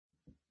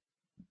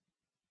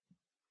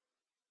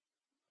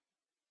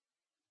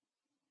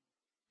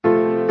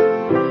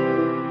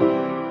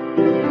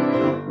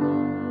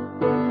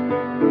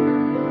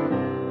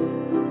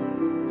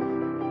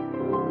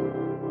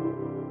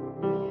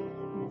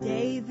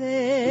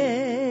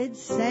David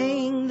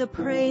sang the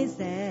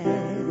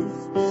praises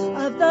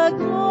of the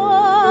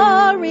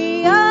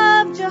glory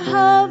of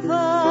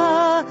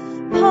Jehovah.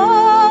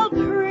 Paul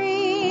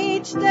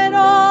preached that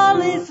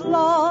all is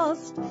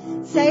lost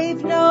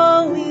save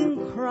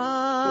knowing Christ.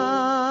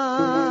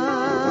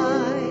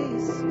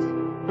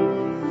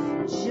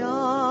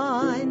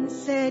 John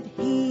said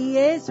he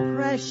is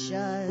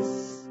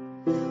precious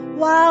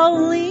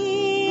while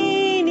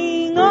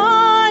leaning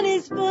on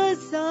his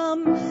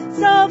bosom.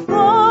 So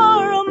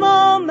for a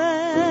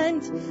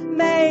moment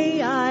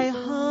may I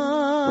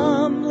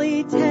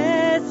humbly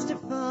testify.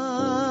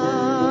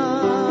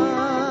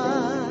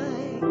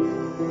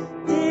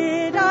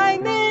 Did I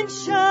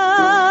mention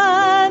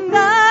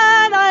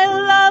that I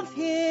love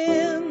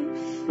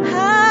him?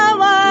 How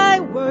I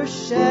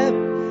worship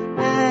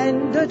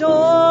and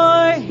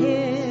adore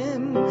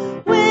him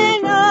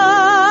when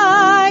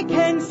I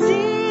can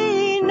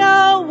see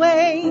no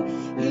way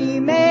he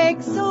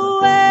makes a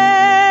way.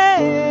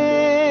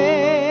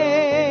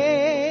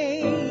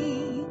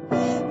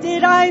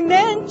 Did I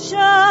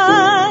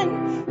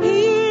mention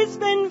he's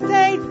been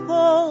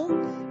faithful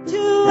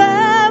to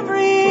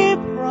every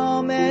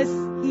promise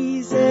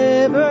he's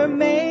ever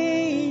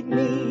made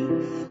me?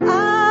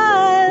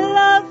 I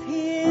love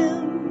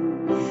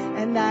him,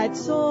 and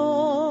that's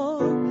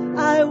all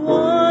I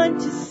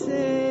want to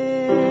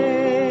say.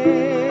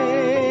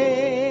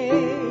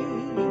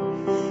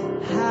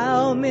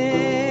 How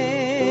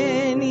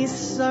many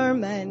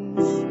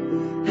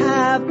sermons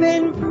have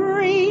been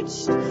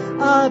preached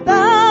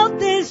about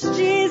this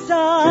Jesus?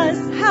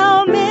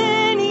 How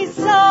many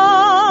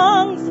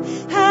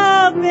songs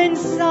have been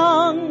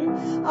sung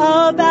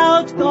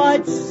about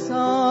God's Son?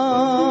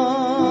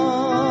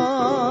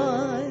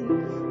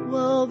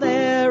 Well,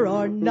 there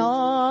are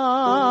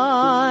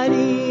not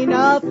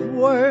enough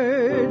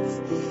words,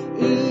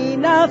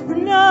 enough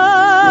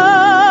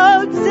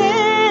notes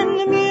in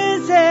the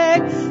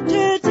music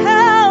to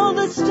tell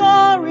the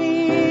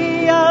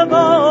story of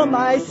all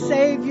my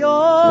Savior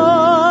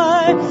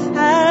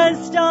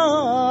has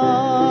done.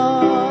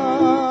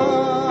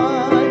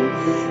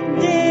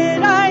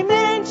 Did I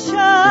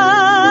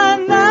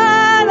mention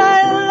that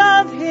I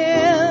love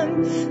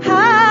him?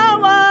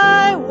 How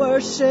I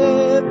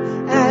worship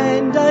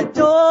and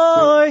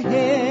adore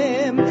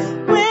him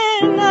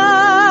when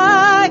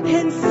I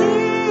can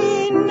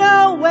see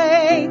no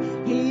way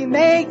he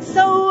makes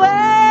a way.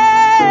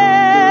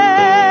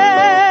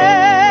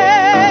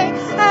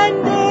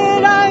 And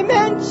did I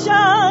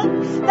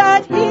mention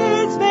that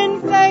he's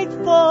been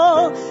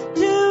faithful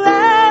to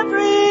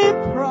every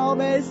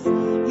promise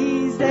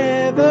he's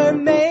ever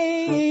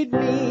made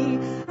me?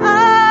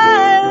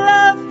 I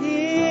love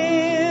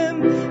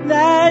him,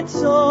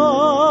 that's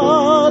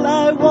all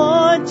I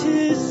want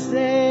to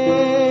say.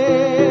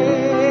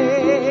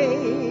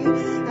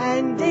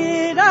 And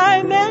did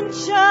I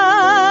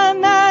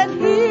mention that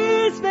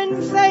he's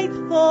been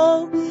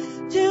faithful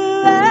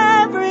to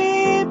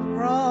every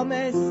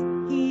promise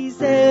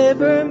he's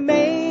ever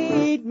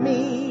made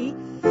me?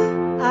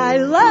 I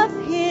love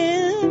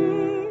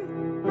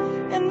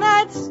him, and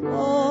that's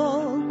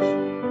all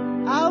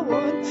I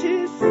want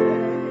to say.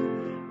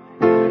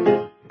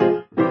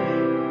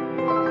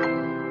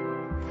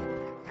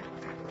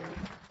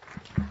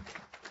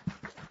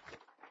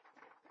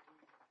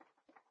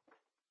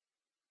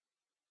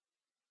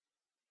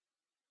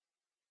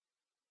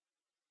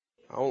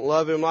 I don't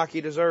love him like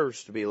he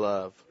deserves to be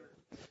loved,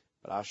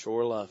 but I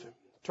sure love him.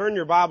 Turn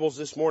your Bibles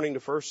this morning to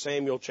 1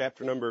 Samuel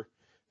chapter number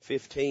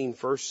 15.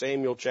 1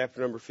 Samuel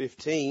chapter number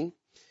 15.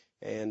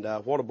 And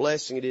what a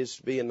blessing it is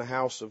to be in the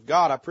house of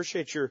God. I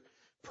appreciate your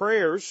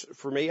prayers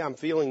for me. I'm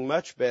feeling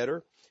much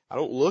better. I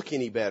don't look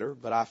any better,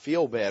 but I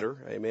feel better.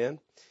 Amen.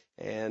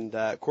 And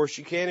of course,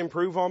 you can't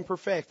improve on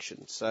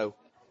perfection. So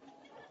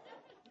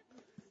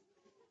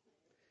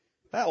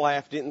that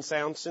laugh didn't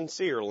sound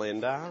sincere,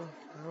 Linda.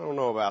 I don't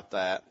know about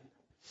that.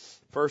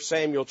 1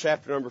 Samuel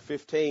chapter number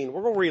 15.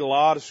 We're going to read a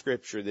lot of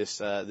scripture this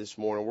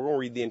morning. We're going to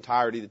read the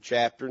entirety of the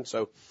chapter, and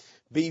so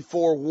be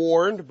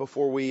forewarned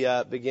before we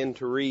begin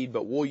to read,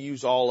 but we'll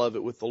use all of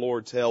it with the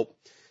Lord's help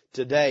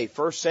today.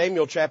 1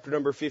 Samuel chapter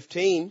number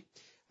 15,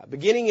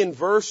 beginning in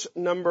verse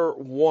number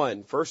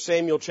 1. 1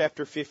 Samuel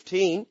chapter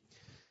 15,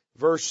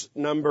 verse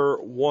number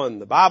 1.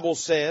 The Bible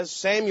says,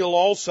 Samuel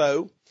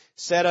also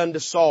said unto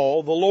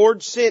Saul, the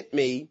Lord sent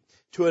me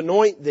to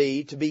anoint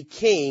thee to be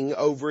king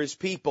over his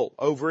people,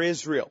 over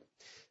Israel.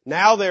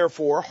 Now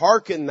therefore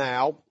hearken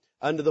thou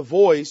unto the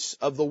voice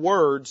of the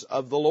words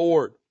of the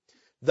Lord.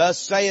 Thus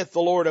saith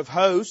the Lord of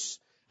hosts,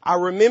 I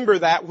remember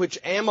that which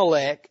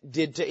Amalek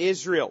did to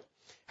Israel,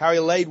 how he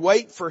laid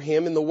wait for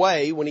him in the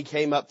way when he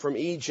came up from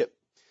Egypt.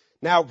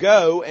 Now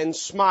go and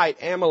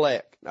smite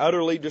Amalek,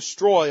 utterly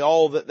destroy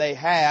all that they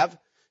have,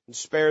 and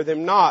spare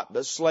them not,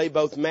 but slay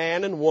both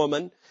man and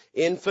woman,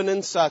 infant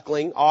and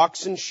suckling,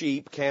 ox and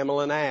sheep,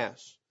 camel and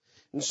ass.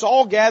 And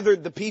Saul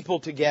gathered the people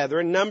together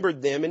and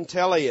numbered them in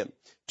Telaim,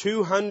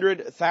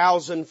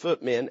 200,000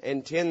 footmen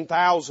and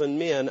 10,000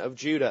 men of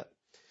Judah.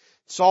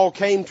 Saul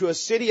came to a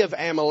city of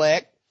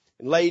Amalek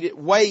and laid it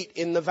wait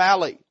in the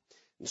valley.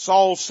 And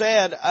Saul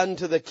said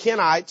unto the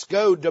Kenites,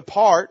 Go,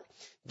 depart,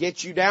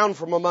 get you down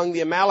from among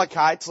the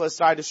Amalekites, lest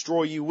I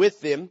destroy you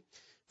with them.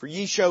 For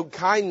ye showed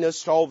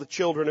kindness to all the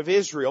children of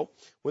Israel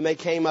when they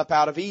came up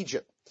out of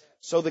Egypt.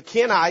 So the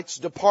Kenites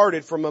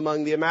departed from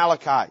among the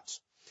Amalekites.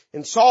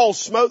 And Saul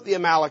smote the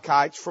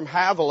Amalekites from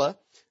Havilah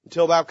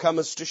until thou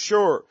comest to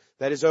Shur,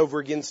 that is over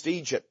against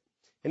Egypt.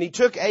 And he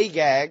took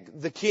Agag,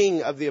 the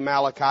king of the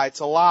Amalekites,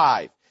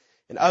 alive,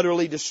 and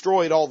utterly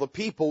destroyed all the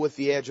people with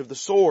the edge of the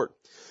sword.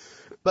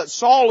 But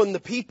Saul and the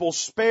people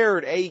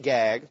spared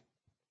Agag,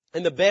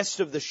 and the best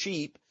of the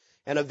sheep,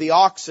 and of the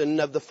oxen,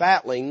 and of the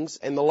fatlings,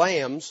 and the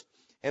lambs,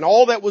 and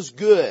all that was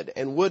good,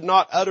 and would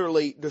not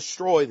utterly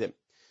destroy them.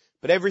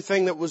 But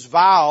everything that was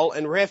vile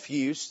and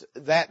refuse,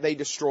 that they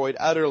destroyed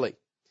utterly.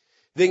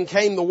 Then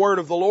came the word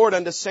of the Lord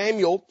unto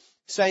Samuel,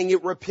 saying,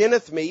 It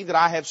repenteth me that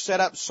I have set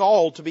up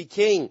Saul to be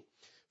king.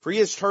 For he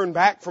has turned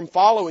back from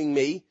following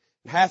me,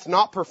 and hath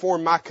not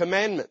performed my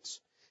commandments.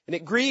 And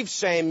it grieved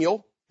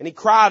Samuel, and he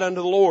cried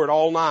unto the Lord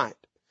all night.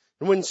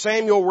 And when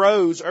Samuel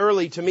rose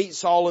early to meet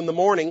Saul in the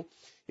morning,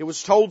 it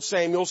was told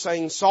Samuel,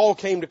 saying, Saul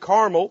came to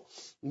Carmel,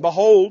 and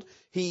behold,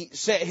 he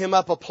set him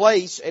up a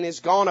place, and is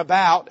gone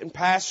about, and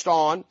passed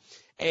on,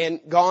 and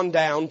gone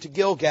down to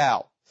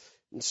Gilgal.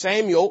 And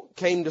Samuel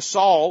came to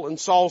Saul, and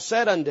Saul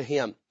said unto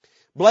him,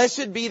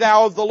 Blessed be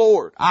thou of the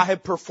Lord. I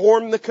have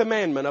performed the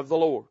commandment of the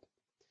Lord.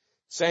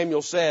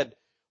 Samuel said,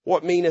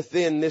 What meaneth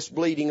then this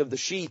bleating of the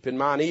sheep in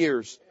mine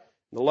ears,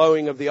 and the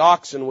lowing of the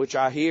oxen which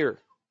I hear?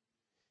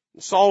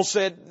 And Saul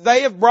said,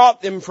 They have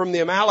brought them from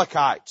the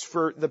Amalekites,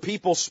 for the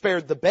people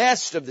spared the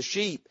best of the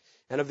sheep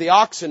and of the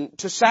oxen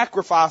to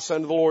sacrifice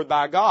unto the Lord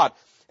thy God,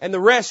 and the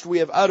rest we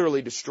have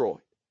utterly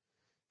destroyed.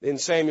 Then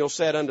Samuel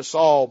said unto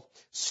Saul,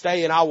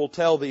 Stay, and I will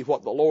tell thee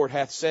what the Lord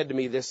hath said to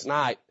me this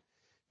night.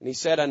 And he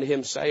said unto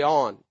him, Say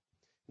on.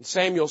 And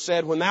Samuel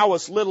said, When thou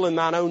wast little in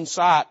thine own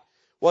sight,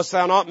 wast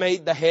thou not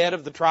made the head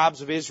of the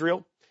tribes of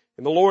Israel?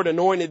 And the Lord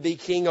anointed thee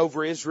king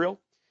over Israel.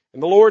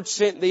 And the Lord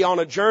sent thee on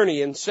a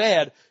journey and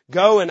said,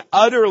 Go and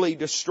utterly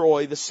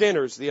destroy the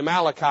sinners, the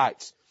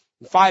Amalekites,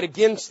 and fight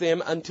against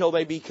them until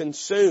they be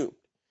consumed.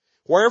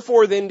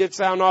 Wherefore then didst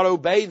thou not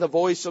obey the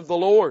voice of the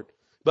Lord,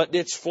 but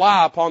didst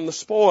fly upon the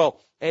spoil,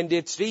 and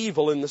didst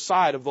evil in the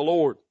sight of the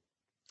Lord?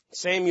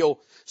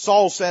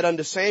 Saul said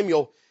unto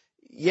Samuel,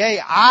 Yea,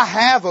 I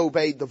have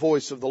obeyed the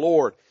voice of the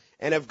Lord,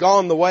 and have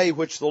gone the way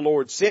which the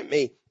Lord sent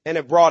me, and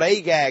have brought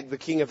Agag, the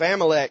king of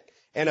Amalek,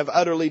 and have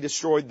utterly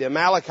destroyed the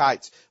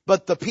Amalekites.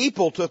 But the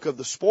people took of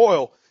the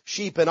spoil,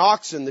 sheep and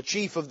oxen, the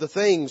chief of the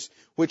things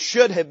which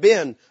should have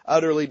been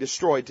utterly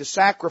destroyed, to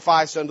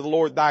sacrifice unto the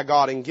Lord thy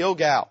God in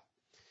Gilgal.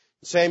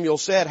 Samuel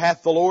said,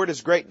 Hath the Lord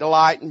as great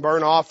delight in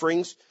burnt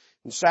offerings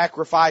and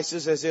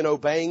sacrifices as in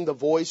obeying the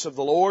voice of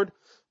the Lord?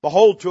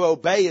 Behold, to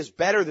obey is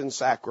better than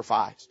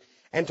sacrifice,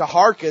 and to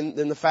hearken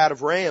than the fat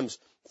of rams.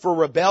 For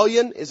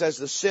rebellion is as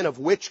the sin of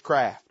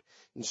witchcraft,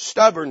 and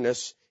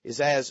stubbornness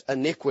is as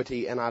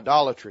iniquity and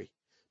idolatry.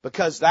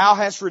 Because thou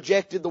hast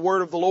rejected the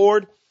word of the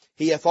Lord,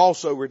 he hath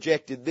also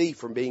rejected thee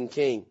from being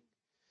king.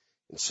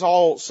 And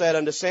Saul said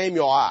unto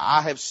Samuel,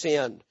 I have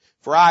sinned,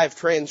 for I have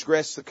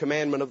transgressed the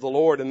commandment of the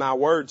Lord in thy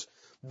words,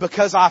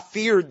 because I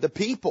feared the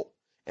people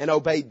and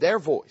obeyed their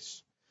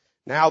voice.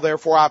 Now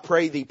therefore I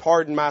pray thee,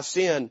 pardon my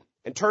sin,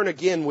 and turn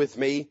again with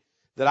me,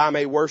 that I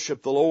may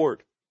worship the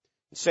Lord.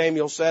 And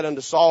Samuel said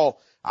unto Saul,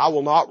 I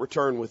will not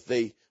return with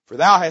thee, for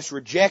thou hast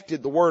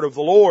rejected the word of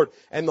the Lord,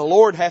 and the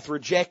Lord hath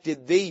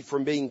rejected thee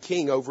from being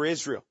king over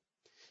Israel.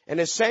 And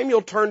as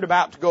Samuel turned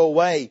about to go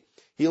away,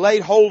 he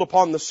laid hold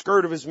upon the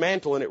skirt of his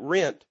mantle, and it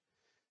rent.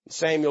 And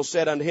Samuel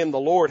said unto him, The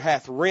Lord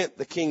hath rent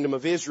the kingdom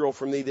of Israel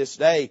from thee this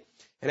day,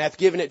 and hath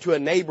given it to a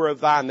neighbor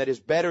of thine that is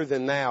better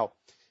than thou.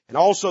 And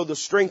also the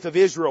strength of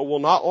Israel will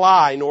not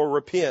lie nor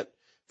repent,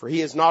 for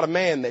he is not a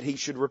man that he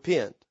should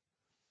repent.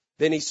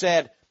 Then he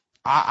said,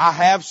 I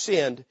have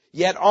sinned,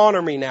 yet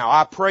honor me now,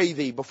 I pray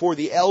thee, before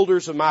the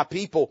elders of my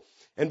people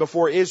and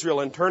before Israel,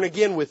 and turn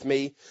again with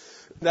me,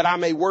 that I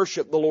may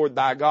worship the Lord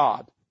thy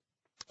God.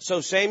 So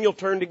Samuel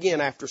turned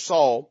again after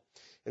Saul,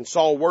 and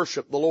Saul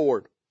worshiped the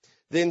Lord.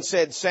 Then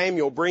said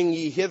Samuel, Bring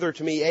ye hither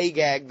to me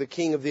Agag, the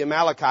king of the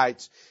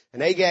Amalekites.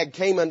 And Agag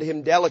came unto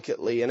him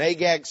delicately. And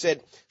Agag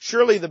said,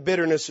 Surely the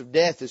bitterness of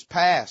death is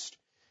past.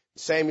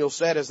 Samuel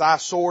said, As thy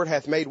sword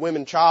hath made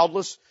women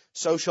childless,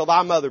 so shall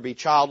thy mother be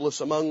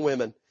childless among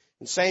women.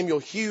 And Samuel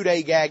hewed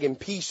Agag in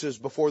pieces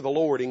before the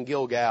Lord in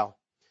Gilgal.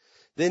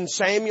 Then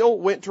Samuel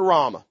went to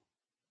Ramah,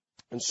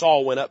 and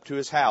Saul went up to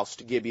his house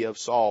to Gibeah of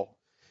Saul.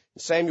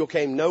 And Samuel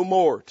came no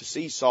more to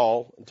see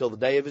Saul until the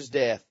day of his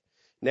death.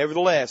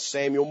 Nevertheless,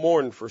 Samuel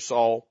mourned for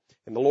Saul,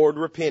 and the Lord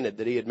repented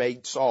that he had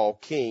made Saul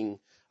king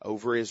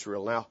over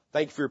Israel. Now,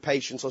 thank you for your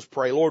patience. Let's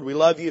pray. Lord, we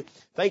love you.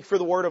 Thank you for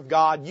the word of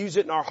God. Use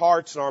it in our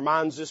hearts and our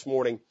minds this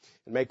morning,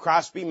 and may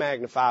Christ be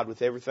magnified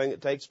with everything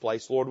that takes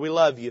place. Lord, we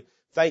love you.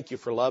 Thank you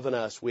for loving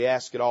us. We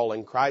ask it all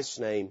in Christ's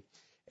name.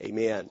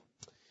 Amen.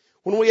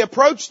 When we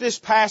approach this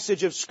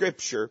passage of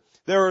Scripture,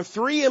 there are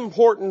three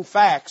important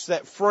facts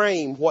that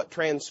frame what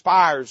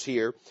transpires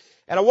here.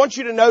 And I want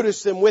you to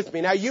notice them with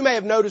me. Now, you may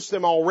have noticed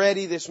them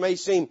already. This may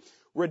seem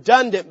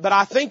redundant, but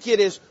I think it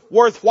is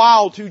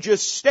worthwhile to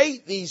just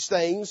state these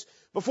things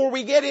before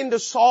we get into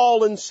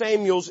Saul and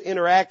Samuel's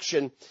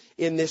interaction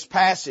in this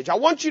passage. I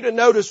want you to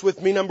notice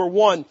with me, number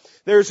one,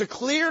 there's a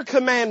clear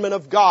commandment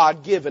of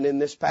God given in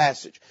this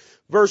passage.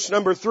 Verse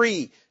number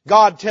 3,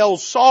 God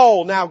tells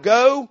Saul, now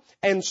go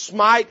and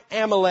smite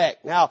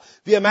Amalek. Now,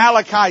 the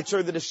Amalekites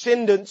are the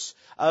descendants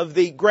of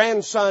the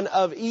grandson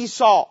of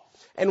Esau.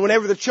 And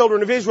whenever the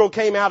children of Israel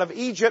came out of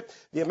Egypt,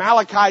 the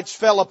Amalekites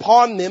fell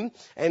upon them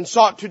and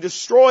sought to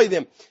destroy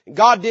them.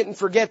 God didn't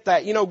forget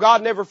that. You know,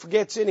 God never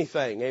forgets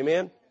anything.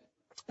 Amen.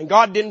 And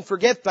God didn't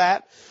forget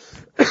that.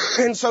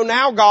 And so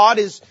now God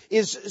is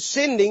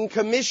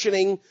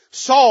commissioning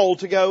Saul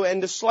to go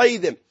and to slay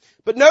them.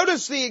 But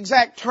notice the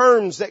exact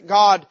terms that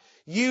God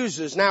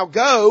uses. Now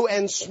go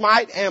and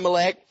smite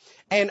Amalek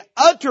and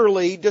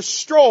utterly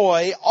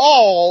destroy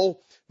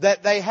all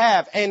that they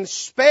have and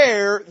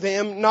spare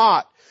them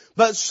not.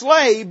 But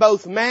slay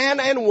both man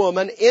and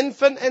woman,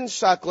 infant and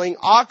suckling,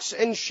 ox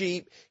and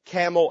sheep,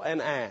 camel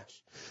and ass.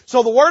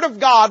 So the Word of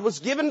God was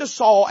given to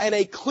Saul and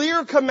a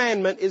clear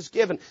commandment is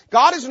given.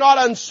 God is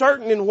not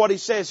uncertain in what He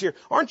says here.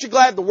 Aren't you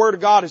glad the Word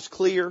of God is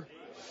clear?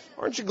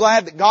 Aren't you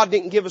glad that God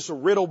didn't give us a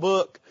riddle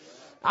book?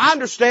 I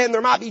understand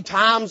there might be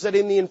times that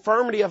in the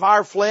infirmity of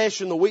our flesh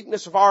and the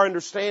weakness of our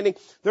understanding,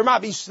 there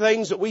might be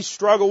things that we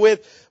struggle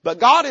with, but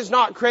God has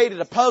not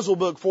created a puzzle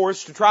book for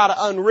us to try to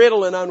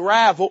unriddle and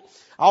unravel.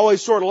 I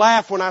always sort of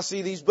laugh when I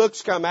see these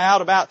books come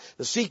out about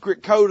the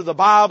secret code of the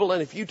Bible,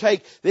 and if you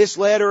take this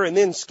letter and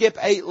then skip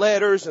 8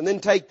 letters and then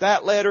take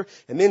that letter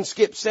and then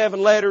skip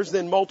 7 letters,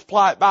 then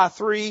multiply it by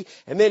 3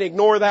 and then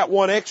ignore that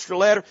one extra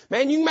letter,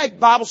 man, you can make the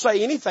Bible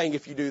say anything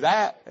if you do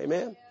that.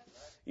 Amen.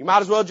 You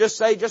might as well just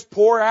say, just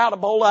pour out a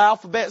bowl of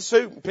alphabet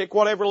soup and pick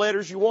whatever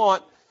letters you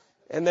want,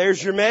 and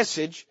there's your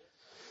message.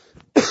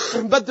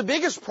 But the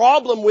biggest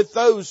problem with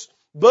those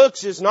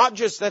books is not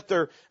just that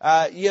they're,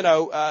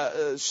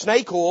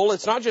 snake oil.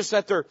 It's not just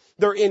that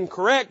they're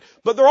incorrect,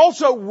 but they're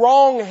also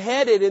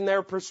wrong-headed in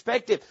their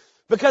perspective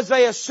because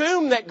they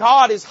assume that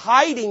God is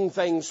hiding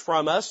things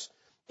from us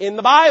in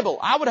the Bible.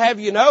 I would have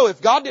you know,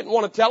 if God didn't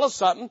want to tell us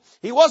something,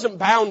 He wasn't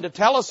bound to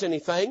tell us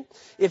anything.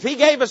 If He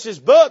gave us His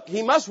book,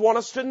 He must want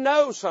us to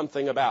know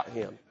something about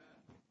Him.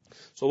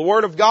 So the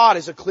Word of God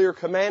is a clear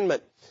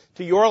commandment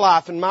to your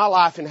life and my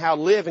life and how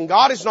to live. And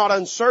God is not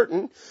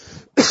uncertain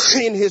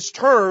in His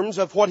terms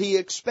of what He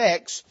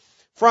expects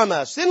from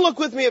us. Then look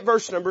with me at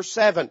verse number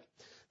 7.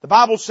 The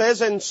Bible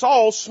says, and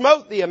Saul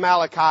smote the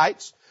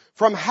Amalekites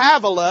from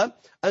Havilah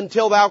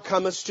until thou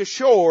comest to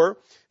Shur,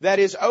 that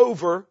is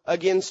over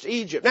against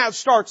Egypt. Now it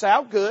starts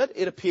out good,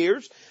 it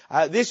appears.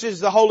 This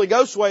is the Holy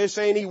Ghost way of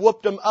saying He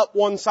whooped them up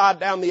one side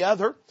down the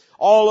other,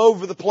 all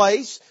over the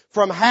place,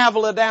 from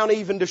Havilah down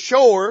even to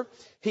Shur.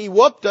 He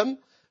whooped them.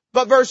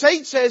 But verse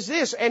 8 says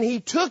this, and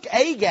he took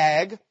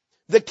Agag,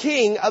 the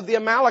king of the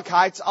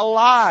Amalekites,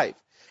 alive,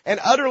 and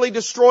utterly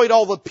destroyed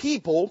all the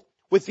people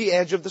with the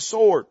edge of the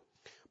sword.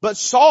 But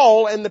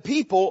Saul and the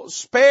people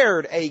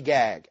spared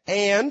Agag,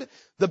 and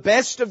the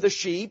best of the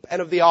sheep,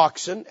 and of the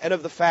oxen, and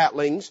of the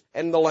fatlings,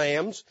 and the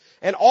lambs,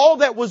 and all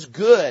that was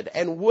good,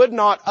 and would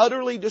not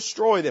utterly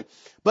destroy them.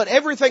 But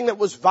everything that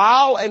was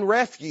vile and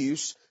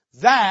refuse,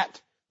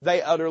 that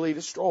they utterly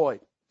destroyed.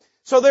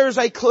 So there's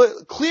a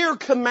clear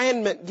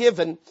commandment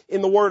given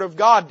in the Word of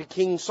God to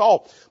King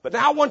Saul. But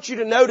now I want you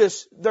to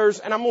notice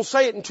and I'm going to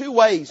say it in 2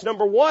 ways.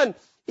 Number one,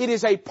 it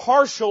is a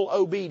partial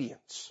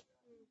obedience.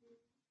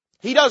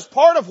 He does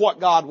part of what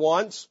God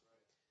wants,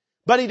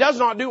 but He does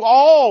not do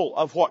all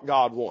of what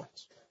God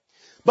wants.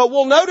 But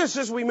we'll notice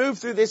as we move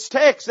through this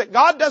text that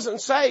God doesn't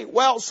say,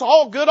 well,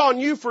 Saul, good on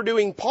you for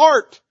doing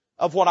part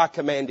of what I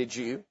commanded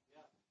you.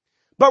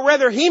 But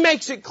rather He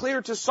makes it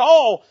clear to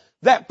Saul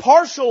that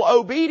partial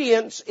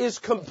obedience is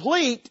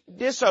complete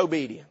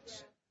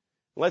disobedience.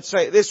 Let's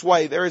say it this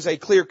way, there is a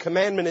clear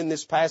commandment in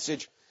this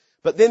passage,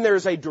 but then there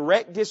is a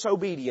direct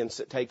disobedience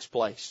that takes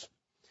place.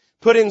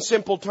 Put in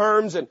simple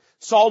terms, and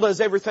Saul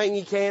does everything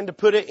he can to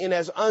put it in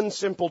as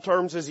unsimple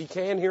terms as he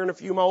can here in a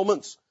few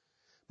moments.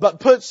 But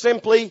put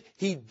simply,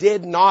 he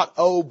did not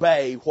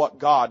obey what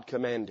God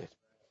commanded.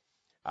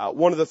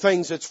 One of the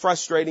things that's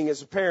frustrating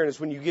as a parent is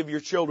when you give your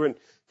children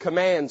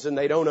commands and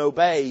they don't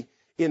obey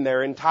in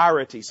their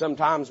entirety.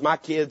 Sometimes my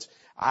kids,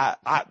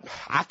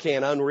 I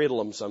can't unriddle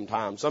them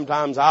sometimes.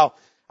 Sometimes I'll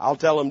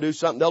tell them do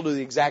something, they'll do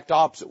the exact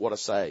opposite what I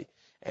say.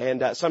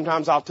 And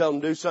sometimes I'll tell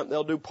them do something,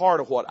 they'll do part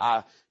of what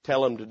I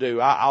tell them to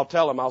do. I'll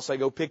tell them, I'll say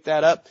go pick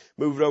that up,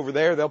 move it over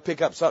there. They'll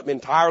pick up something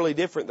entirely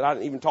different that I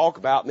didn't even talk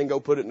about and then go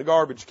put it in the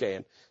garbage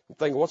can. I'm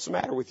thinking, what's the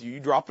matter with you? You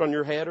dropped it on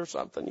your head or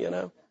something, you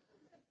know?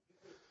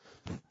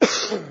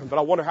 But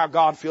I wonder how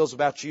God feels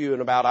about you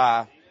and about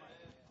I,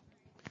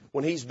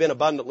 when He's been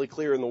abundantly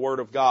clear in the Word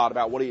of God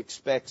about what He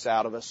expects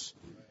out of us.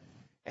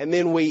 And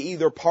then we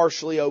either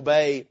partially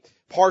obey.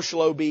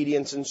 Partial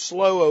obedience and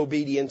slow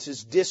obedience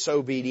is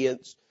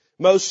disobedience.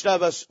 Most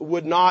of us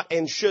would not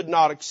and should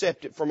not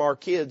accept it from our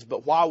kids,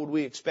 but why would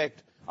we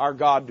expect our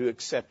God to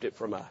accept it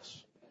from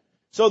us?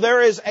 So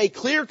there is a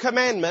clear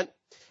commandment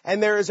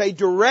and there is a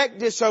direct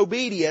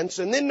disobedience.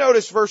 And then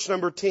notice verse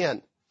number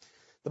 10.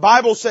 The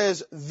Bible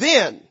says,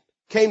 then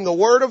came the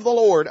word of the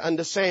Lord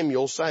unto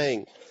Samuel,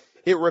 saying,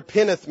 it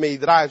repenteth me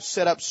that I have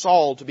set up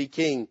Saul to be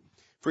king,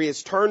 for he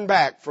has turned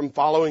back from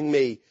following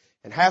me,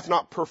 and hath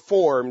not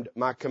performed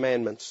my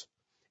commandments.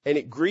 And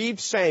it grieved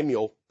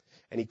Samuel,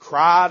 and he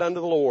cried unto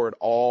the Lord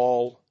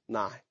all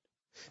night.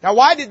 Now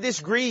why did this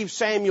grieve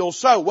Samuel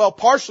so? Well,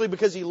 partially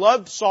because he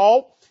loved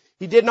Saul.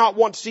 He did not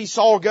want to see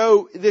Saul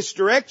go this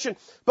direction,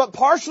 but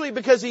partially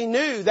because he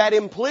knew that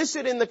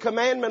implicit in the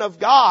commandment of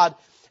God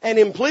and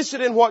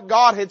implicit in what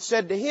God had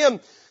said to him,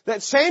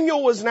 that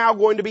Samuel was now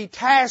going to be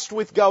tasked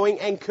with going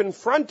and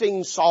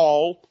confronting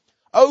Saul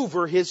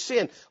over his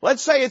sin.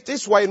 Let's say it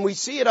this way, and we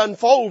see it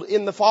unfold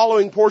in the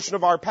following portion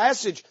of our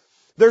passage.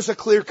 There's a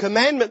clear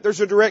commandment, there's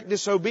a direct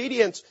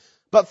disobedience,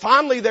 but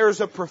finally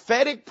there's a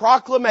prophetic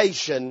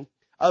proclamation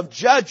of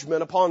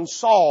judgment upon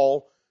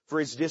Saul for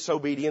his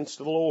disobedience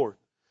to the Lord.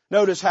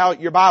 Notice how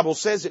your Bible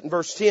says it in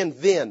verse 10,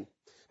 then.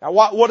 Now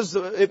what does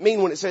it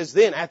mean when it says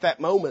then, at that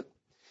moment?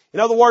 In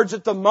other words,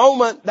 at the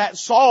moment that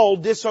Saul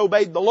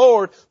disobeyed the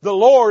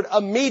Lord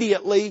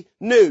immediately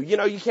knew. You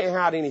know, you can't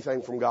hide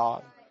anything from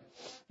God.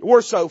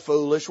 We're so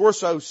foolish. We're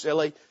so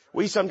silly.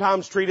 We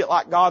sometimes treat it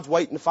like God's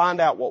waiting to find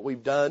out what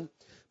we've done.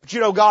 But you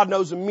know, God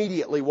knows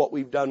immediately what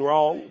we've done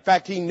wrong. In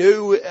fact, He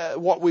knew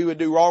what we would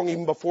do wrong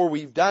even before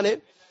we've done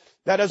it.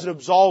 That doesn't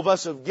absolve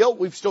us of guilt.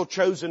 We've still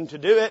chosen to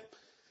do it.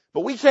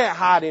 But we can't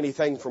hide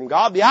anything from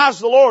God. The eyes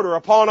of the Lord are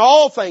upon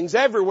all things,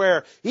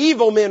 everywhere.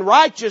 Evil men,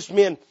 righteous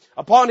men,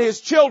 upon His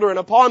children,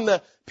 upon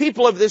the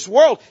people of this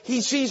world.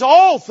 He sees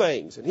all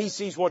things, and He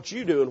sees what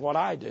you do and what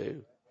I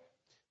do.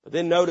 But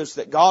then notice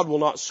that God will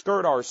not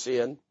skirt our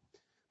sin,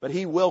 but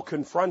He will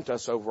confront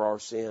us over our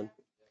sin.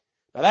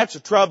 Now that's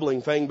a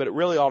troubling thing, but it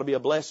really ought to be a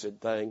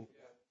blessed thing.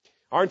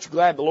 Aren't you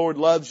glad the Lord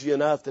loves you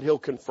enough that He'll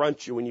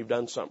confront you when you've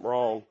done something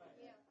wrong?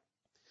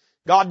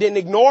 God didn't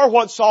ignore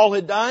what Saul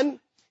had done.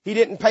 He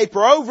didn't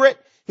paper over it.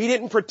 He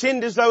didn't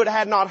pretend as though it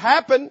had not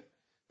happened.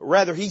 But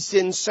rather, He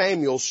sends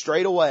Samuel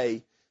straight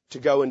away to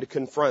go and to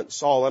confront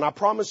Saul. And I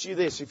promise you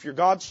this, if you're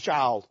God's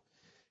child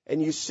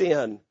and you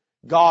sin,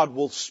 God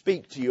will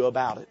speak to you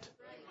about it.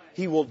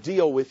 He will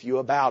deal with you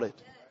about it.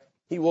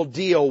 He will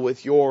deal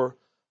with your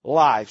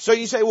life. So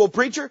you say, well,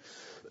 preacher,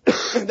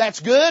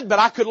 that's good, but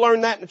I could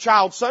learn that in a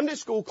child's Sunday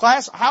school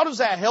class. How does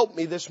that help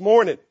me this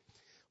morning?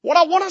 What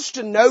I want us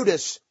to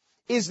notice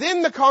is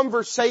then the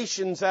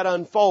conversations that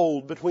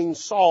unfold between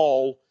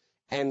Saul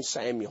and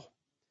Samuel.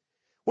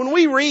 When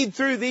we read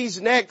through these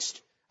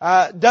next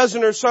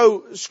dozen or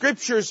so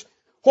scriptures,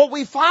 what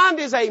we find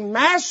is a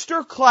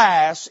master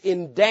class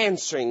in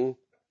dancing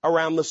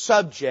around the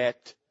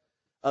subject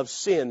of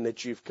sin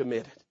that you've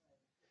committed.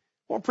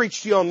 I want to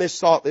preach to you on this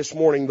thought this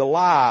morning, the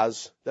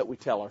lies that we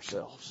tell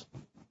ourselves.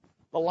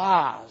 The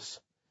lies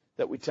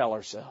that we tell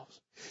ourselves.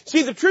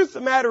 See, the truth of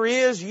the matter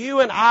is, you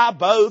and I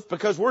both,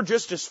 because we're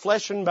just as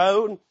flesh and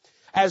bone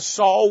as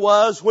Saul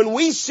was, when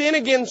we sin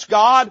against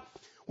God,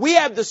 we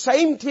have the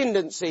same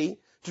tendency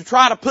to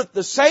try to put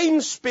the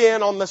same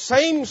spin on the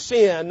same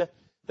sin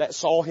that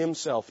Saul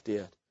himself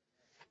did.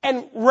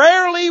 And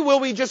rarely will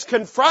we just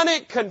confront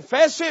it,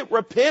 confess it,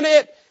 repent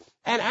it,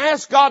 and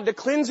ask God to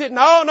cleanse it.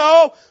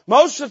 No.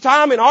 Most of the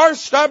time in our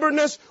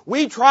stubbornness,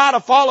 we try to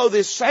follow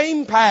this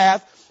same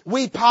path.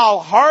 We pile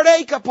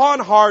heartache upon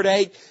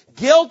heartache,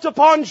 guilt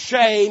upon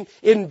shame,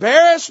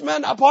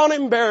 embarrassment upon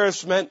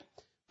embarrassment,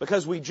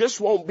 because we just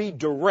won't be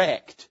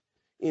direct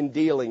in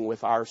dealing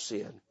with our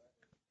sin.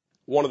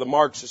 One of the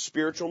marks of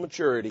spiritual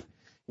maturity.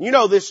 You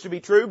know this to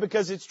be true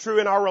because it's true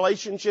in our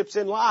relationships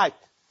in life.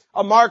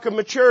 A mark of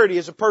maturity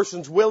is a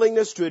person's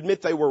willingness to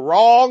admit they were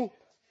wrong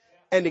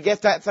and to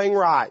get that thing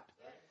right.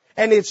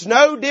 And it's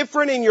no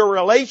different in your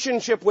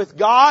relationship with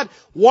God.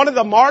 One of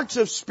the marks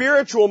of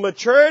spiritual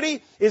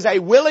maturity is a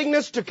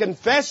willingness to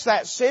confess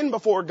that sin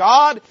before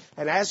God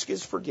and ask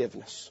His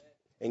forgiveness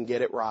and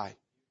get it right.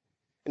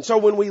 And so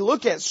when we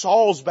look at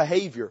Saul's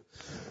behavior,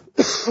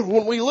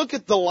 when we look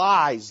at the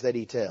lies that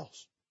he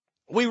tells,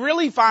 we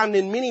really find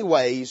in many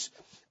ways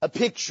a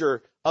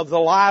picture of the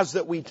lies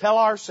that we tell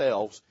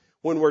ourselves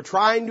when we're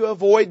trying to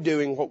avoid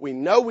doing what we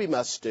know we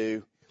must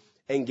do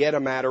and get a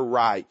matter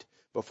right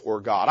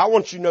before God. I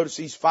want you to notice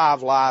these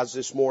 5 lies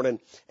this morning,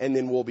 and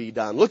then we'll be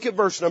done. Look at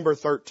verse number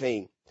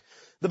 13.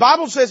 The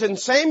Bible says, and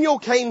Samuel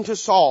came to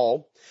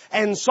Saul,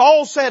 and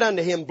Saul said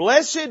unto him,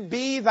 Blessed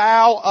be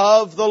thou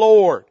of the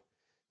Lord.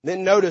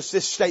 Then notice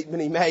this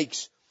statement he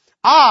makes,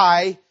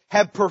 I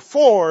have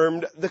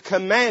performed the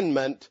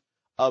commandment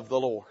of the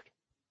Lord.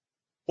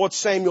 What's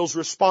Samuel's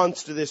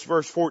response to this?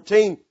 Verse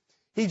 14.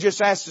 He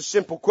just asked a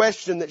simple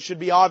question that should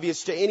be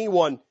obvious to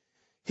anyone.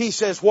 He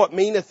says, What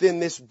meaneth then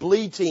this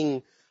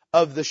bleating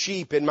of the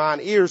sheep in mine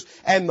ears,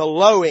 and the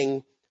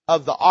lowing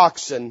of the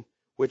oxen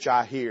which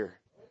I hear?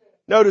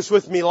 Notice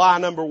with me lie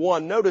number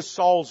 1. Notice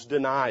Saul's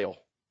denial.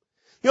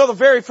 You know, the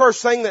very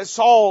first thing that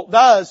Saul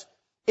does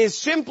is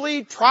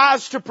simply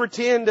tries to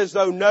pretend as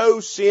though no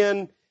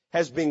sin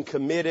has been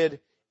committed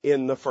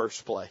in the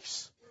first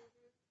place.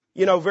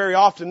 You know, very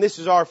often this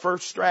is our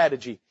first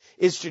strategy,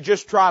 is to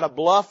just try to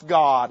bluff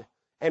God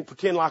and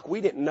pretend like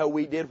we didn't know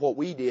we did what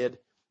we did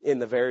in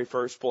the very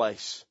first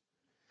place.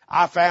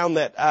 I found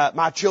that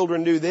my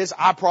children do this.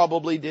 I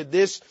probably did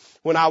this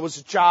when I was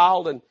a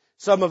child, and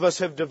some of us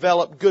have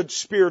developed good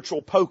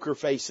spiritual poker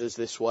faces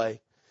this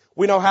way.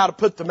 We know how to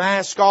put the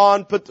mask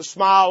on, put the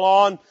smile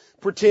on,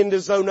 pretend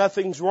as though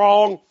nothing's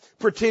wrong,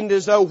 pretend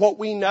as though what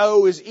we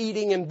know is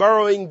eating and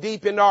burrowing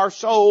deep into our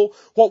soul.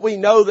 What we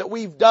know that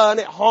we've done,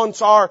 it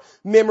haunts our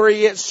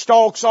memory, it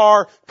stalks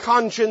our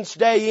conscience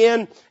day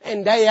in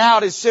and day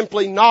out, is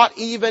simply not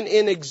even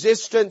in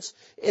existence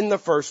in the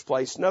first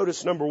place.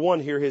 Notice number one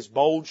here, his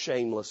bold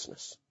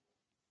shamelessness.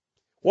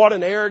 What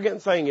an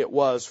arrogant thing it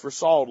was for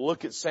Saul to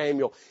look at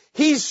Samuel.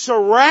 He's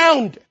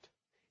surrounded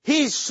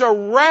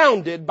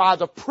by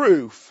the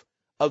proof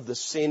of the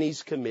sin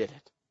he's committed.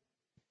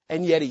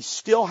 And yet he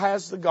still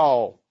has the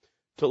gall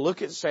to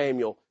look at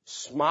Samuel,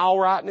 smile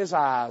right in his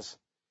eyes,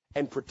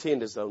 and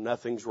pretend as though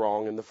nothing's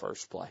wrong in the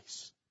first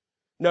place.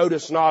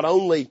 Notice not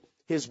only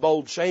his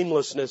bold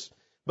shamelessness,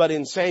 but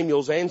in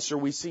Samuel's answer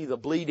we see the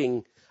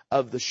bleating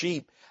of the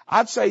sheep.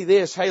 I'd say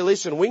this, hey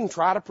listen, we can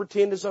try to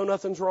pretend as though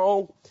nothing's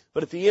wrong,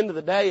 but at the end of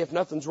the day, if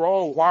nothing's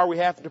wrong, why are we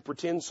having to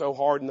pretend so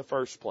hard in the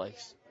first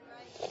place?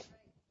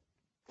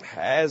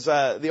 As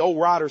the old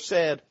writer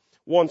said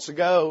once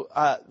ago,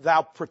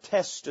 thou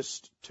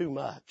protestest too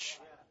much.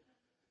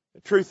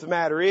 The truth of the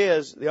matter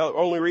is, the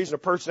only reason a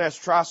person has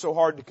to try so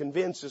hard to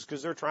convince is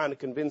because they're trying to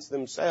convince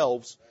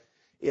themselves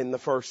in the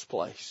first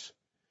place.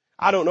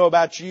 I don't know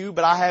about you,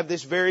 but I have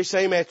this very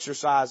same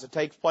exercise that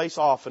takes place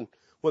often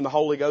when the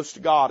Holy Ghost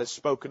of God has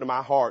spoken to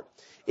my heart.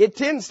 It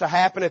tends to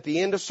happen at the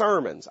end of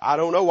sermons. I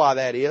don't know why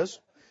that is.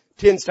 It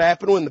tends to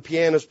happen when the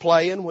piano's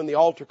playing, when the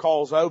altar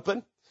call's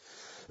open.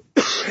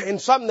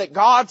 And something that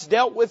God's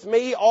dealt with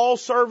me all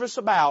service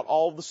about,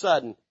 all of a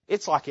sudden,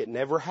 it's like it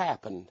never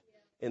happened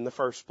in the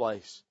first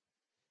place.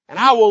 And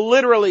I will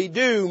literally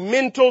do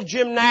mental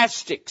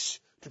gymnastics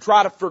to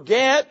try to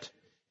forget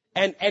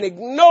and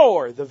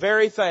ignore the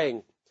very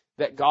thing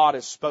that God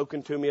has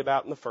spoken to me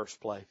about in the first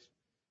place.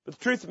 But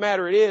the truth of the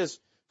matter is,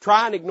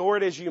 try and ignore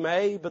it as you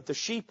may, but the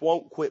sheep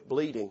won't quit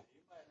bleating.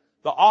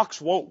 The ox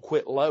won't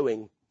quit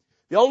lowing.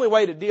 The only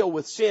way to deal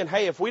with sin,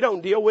 hey, if we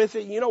don't deal with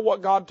it, you know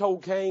what God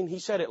told Cain? He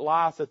said it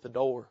lieth at the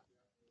door.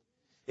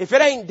 If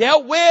it ain't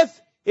dealt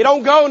with, it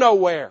don't go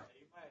nowhere.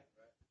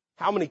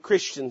 How many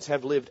Christians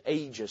have lived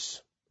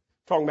ages,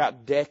 talking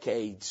about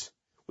decades,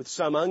 with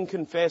some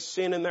unconfessed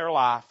sin in their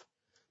life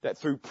that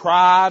through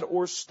pride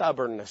or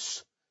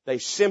stubbornness, they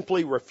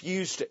simply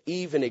refuse to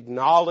even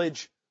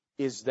acknowledge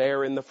is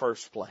there in the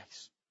first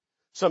place.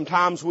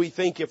 Sometimes we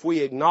think if we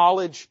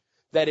acknowledge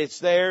that it's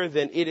there,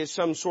 then it is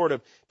some sort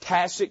of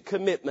tacit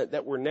commitment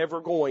that we're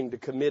never going to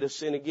commit a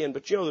sin again.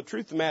 But you know, the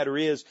truth of the matter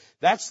is,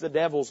 that's the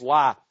devil's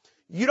lie.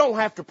 You don't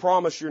have to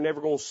promise you're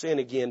never going to sin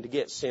again to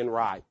get sin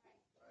right.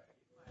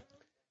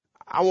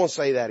 I want to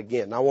say that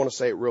again. I want to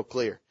say it real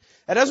clear.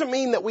 That doesn't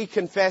mean that we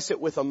confess it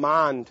with a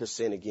mind to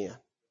sin again.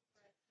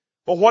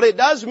 But what it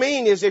does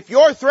mean is if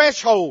your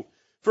threshold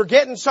for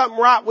getting something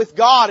right with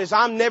God is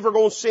I'm never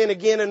going to sin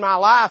again in my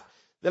life,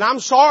 then I'm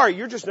sorry,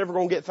 you're just never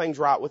going to get things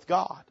right with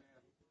God.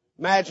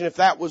 Imagine if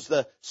that was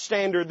the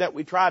standard that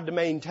we tried to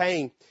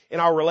maintain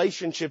in our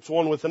relationships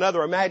one with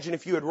another. Imagine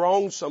if you had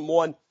wronged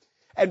someone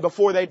and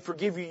before they'd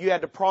forgive you, you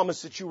had to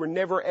promise that you were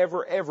never,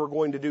 ever, ever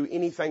going to do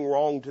anything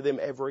wrong to them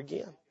ever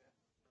again.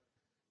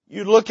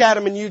 You'd look at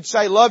them and you'd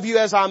say, love you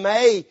as I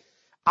may.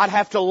 I'd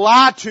have to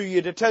lie to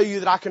you to tell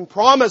you that I can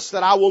promise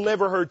that I will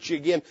never hurt you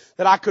again,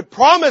 that I could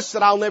promise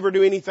that I'll never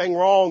do anything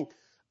wrong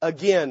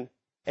again.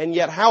 And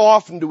yet how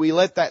often do we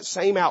let that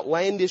same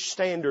outlandish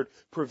standard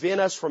prevent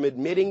us from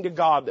admitting to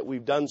God that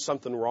we've done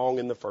something wrong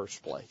in the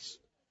first place?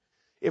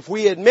 If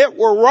we admit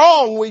we're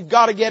wrong, we've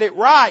got to get it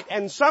right.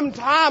 And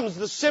sometimes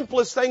the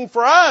simplest thing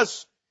for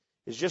us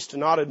is just to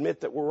not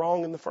admit that we're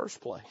wrong in the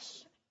first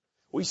place.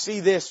 We see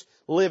this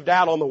lived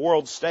out on the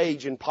world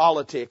stage in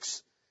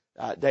politics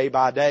day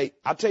by day.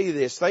 I'll tell you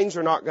this, things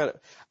are not going to,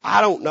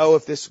 I don't know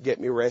if this will get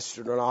me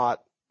arrested or not.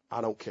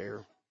 I don't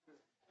care.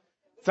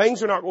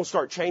 Things are not going to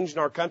start changing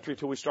our country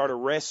till we start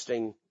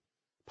arresting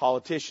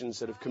politicians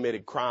that have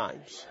committed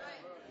crimes.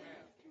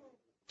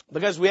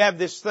 Because we have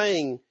this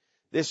thing,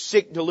 this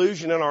sick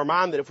delusion in our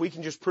mind that if we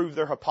can just prove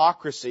their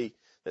hypocrisy,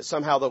 that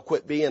somehow they'll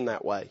quit being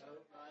that way.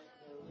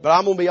 But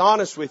I'm going to be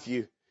honest with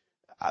you.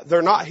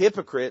 They're not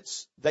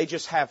hypocrites. They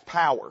just have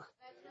power.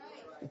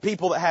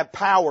 People that have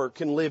power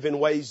can live in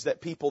ways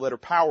that people that are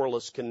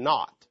powerless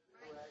cannot.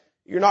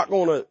 You're not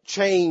going to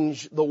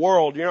change the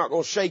world. You're not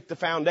going to shake the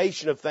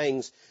foundation of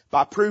things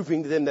by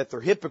proving to them that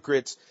they're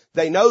hypocrites.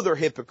 They know they're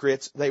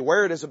hypocrites. They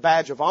wear it as a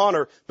badge of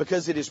honor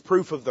because it is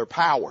proof of their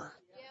power.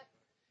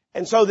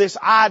 And so this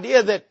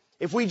idea that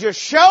if we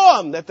just show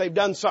them that they've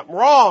done something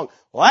wrong,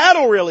 well,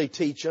 that'll really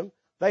teach them.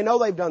 They know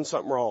they've done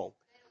something wrong.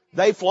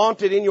 They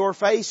flaunt it in your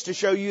face to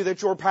show you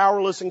that you're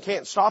powerless and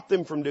can't stop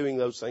them from doing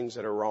those things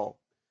that are wrong.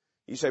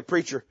 You say,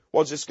 preacher,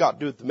 what's this got to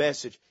do with the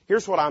message?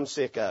 Here's what I'm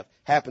sick of.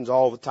 Happens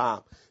all the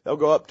time. They'll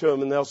go up to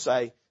them and they'll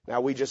say, now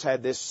we just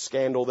had this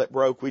scandal that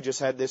broke. We just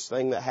had this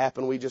thing that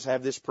happened. We just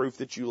have this proof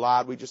that you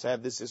lied. We just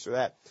have this or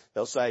that.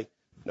 They'll say,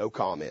 no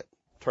comment.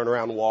 Turn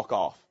around and walk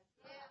off.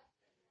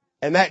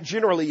 And that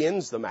generally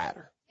ends the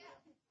matter.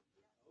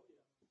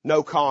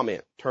 No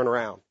comment. Turn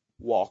around.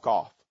 Walk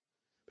off.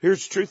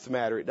 Here's the truth of the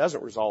matter. It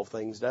doesn't resolve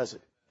things, does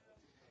it?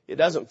 It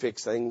doesn't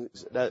fix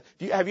things.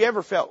 Have you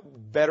ever felt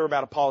better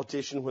about a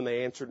politician when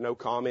they answered no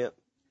comment?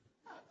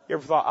 You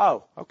ever thought,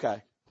 oh,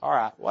 okay. All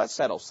right. Well, that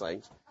settles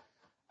things.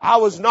 I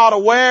was not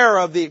aware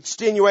of the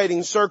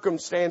extenuating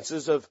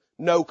circumstances of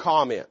no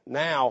comment.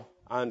 Now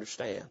I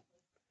understand.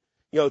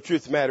 You know, the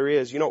truth of the matter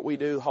is, you know what we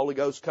do? The Holy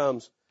Ghost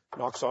comes,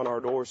 knocks on our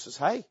door, says,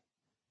 hey,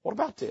 what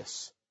about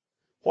this?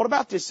 What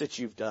about this that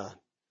you've done?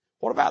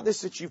 What about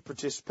this that you've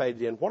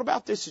participated in? What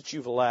about this that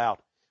you've allowed?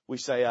 We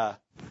say,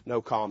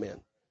 no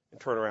comment, and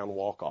turn around and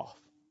walk off.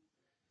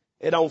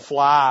 It don't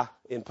fly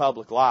in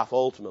public life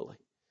ultimately.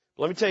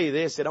 Let me tell you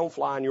this, it don't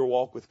fly in your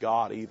walk with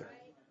God either.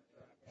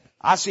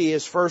 I see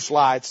his first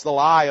lie. It's the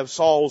lie of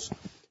Saul's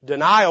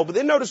denial. But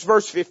then notice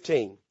verse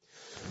 15.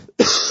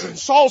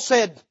 Saul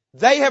said,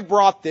 they have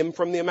brought them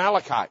from the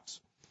Amalekites.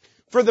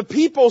 For the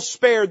people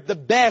spared the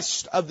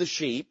best of the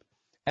sheep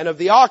and of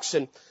the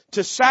oxen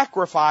to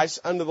sacrifice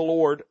unto the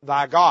Lord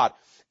thy God.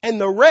 And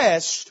the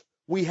rest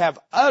we have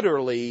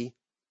utterly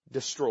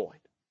destroyed.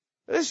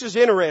 This is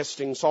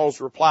interesting, Saul's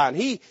reply. And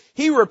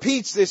he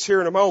repeats this here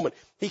in a moment.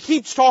 He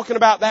keeps talking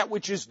about that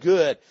which is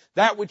good,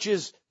 that which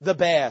is the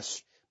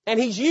best. And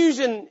he's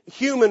using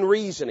human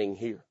reasoning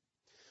here.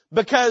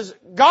 Because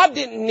God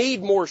didn't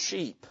need more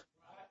sheep.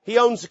 He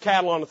owns the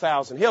cattle on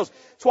 1,000 hills.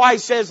 That's why he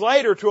says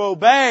later to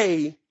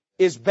obey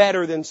is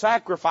better than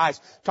sacrifice.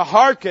 To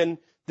hearken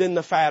than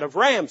the fat of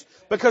rams.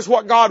 Because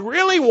what God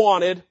really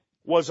wanted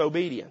was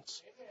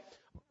obedience.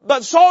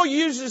 But Saul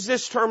uses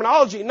this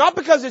terminology not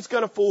because it's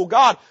going to fool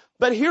God,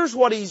 but here's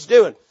what he's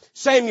doing.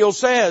 Samuel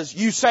says,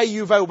 you say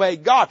you've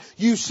obeyed God.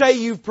 You say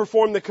you've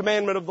performed the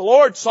commandment of the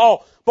Lord,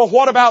 Saul. But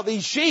what about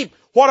these sheep?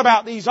 What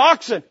about these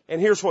oxen? And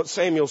here's what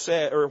Samuel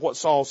said, or what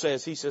Saul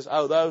says. He says,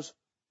 oh, those,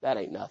 that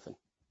ain't nothing.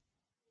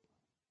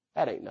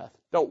 That ain't nothing.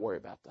 Don't worry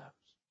about those.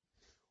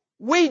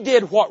 We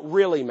did what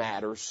really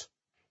matters.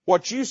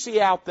 What you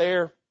see out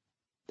there,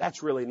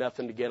 that's really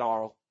nothing to get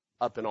all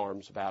up in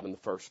arms about in the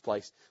first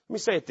place. Let me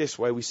say it this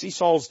way. We see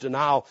Saul's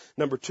denial.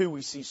 Number two,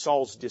 we see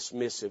Saul's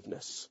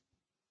dismissiveness.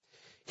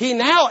 He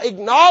now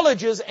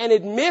acknowledges and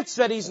admits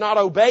that he's not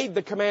obeyed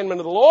the commandment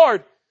of the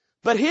Lord,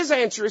 but his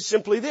answer is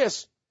simply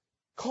this.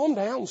 Calm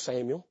down,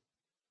 Samuel.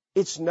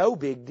 It's no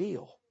big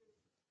deal.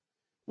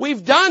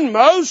 We've done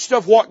most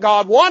of what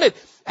God wanted,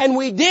 and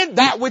we did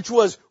that which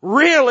was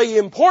really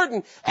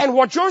important. And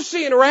what you're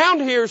seeing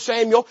around here,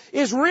 Samuel,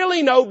 is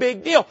really no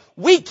big deal.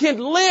 We can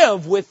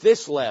live with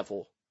this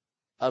level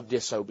of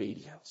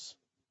disobedience.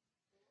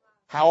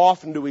 How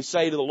often do we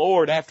say to the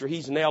Lord after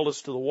He's nailed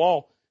us to the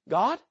wall,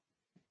 God,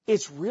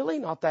 it's really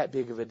not that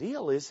big of a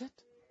deal, is it?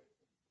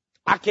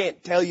 I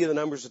can't tell you the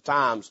numbers of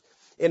times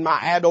in my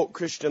adult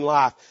Christian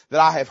life that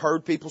I have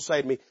heard people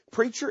say to me,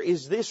 preacher,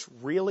 is this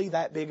really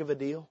that big of a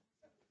deal?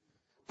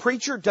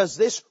 Preacher, does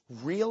this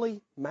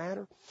really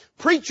matter?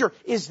 Preacher,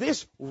 is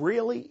this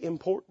really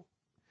important?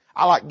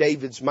 I like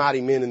David's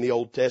mighty men in the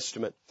Old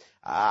Testament.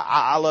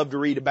 I love to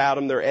read about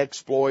them, their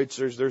exploits.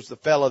 There's the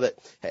fellow that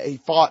he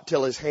fought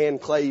till his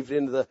hand claved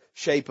into the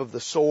shape of the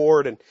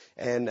sword.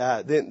 And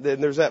then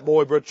there's that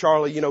boy, Brother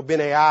Charlie,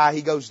 Ben-Ai,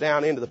 he goes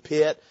down into the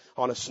pit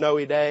on a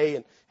snowy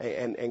day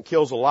and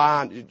kills a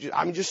lion.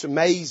 I mean, just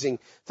amazing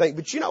thing.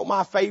 But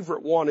my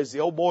favorite one is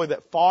the old boy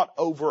that fought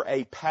over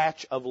a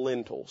patch of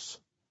lentils.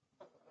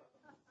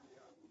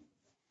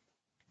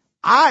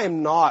 I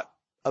am not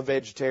a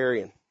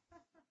vegetarian.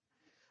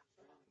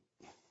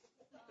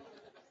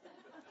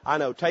 I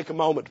know. Take a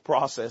moment to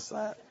process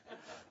that.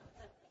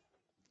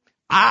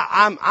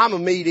 I'm a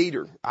meat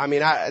eater. I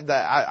mean,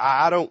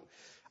 I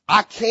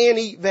can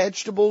eat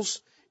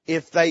vegetables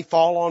if they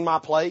fall on my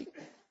plate.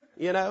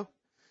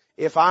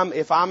 If I'm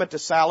at the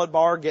salad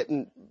bar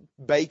getting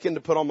bacon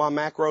to put on my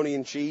macaroni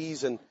and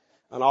cheese and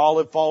an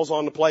olive falls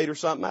on the plate or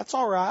something, that's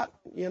all right.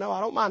 I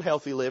don't mind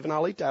healthy living.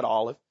 I'll eat that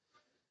olive.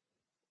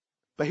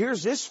 But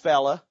here's this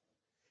fella,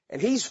 and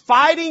he's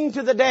fighting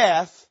to the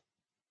death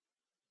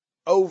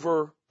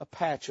over a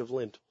patch of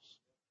lentils.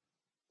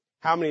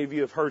 How many of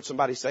you have heard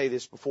somebody say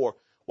this before?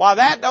 Why,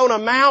 that don't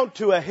amount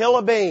to a hill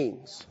of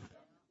beans.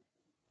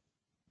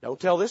 Don't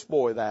tell this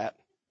boy that.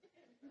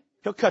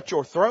 He'll cut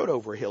your throat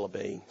over a hill of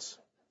beans.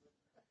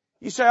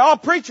 You say, oh,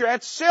 preacher,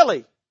 that's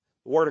silly.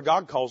 The Word of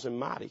God calls him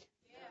mighty.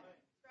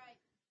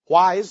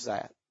 Why is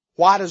that?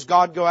 Why does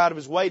God go out of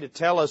His way to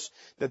tell us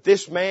that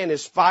this man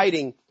is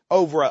fighting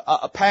over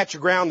a patch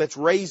of ground that's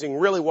raising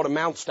really what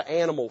amounts to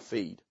animal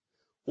feed?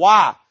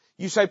 Why?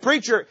 You say,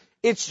 preacher,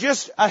 it's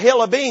just a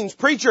hill of beans.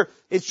 Preacher,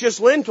 it's just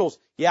lentils.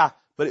 Yeah,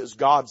 but it was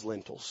God's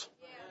lentils.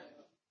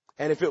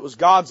 And if it was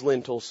God's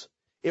lentils,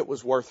 it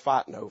was worth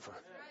fighting over.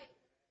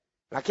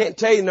 And I can't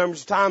tell you the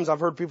numbers of times I've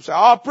heard people say,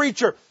 oh,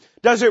 preacher,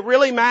 does it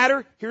really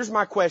matter? Here's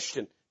my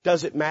question.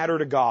 Does it matter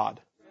to God?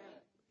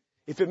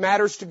 If it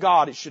matters to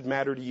God, it should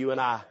matter to you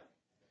and I.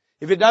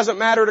 If it doesn't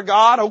matter to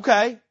God,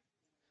 okay.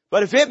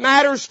 But if it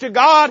matters to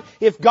God,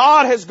 if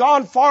God has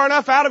gone far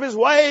enough out of His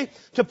way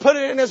to put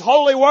it in His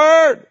holy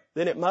Word,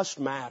 then it must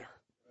matter.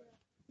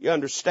 You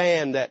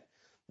understand that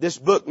This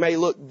book may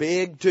look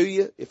big to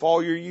you if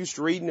all you're used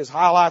to reading is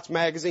highlights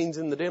magazines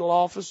in the dental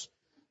office.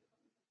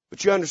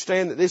 But you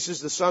understand that this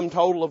is the sum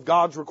total of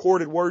God's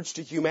recorded words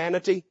to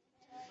humanity.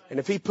 And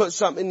if He put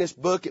something in this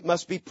book, it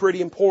must be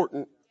pretty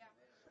important.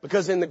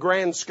 Because in the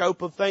grand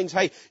scope of things,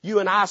 hey, you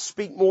and I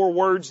speak more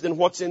words than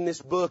what's in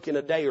this book in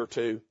a day or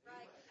two.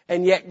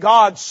 And yet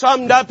God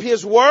summed up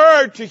His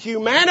word to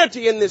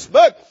humanity in this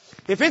book.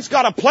 If it's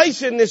got a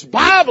place in this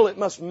Bible, it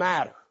must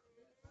matter.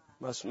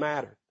 It must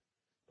matter.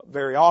 But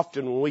very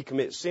often when we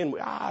commit sin,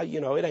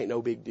 it ain't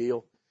no big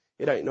deal.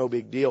 It ain't no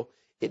big deal.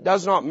 It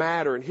does not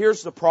matter. And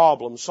here's the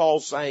problem.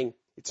 Saul's saying,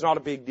 it's not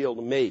a big deal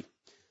to me.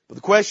 But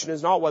the question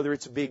is not whether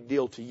it's a big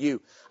deal to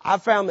you.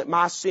 I've found that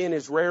my sin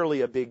is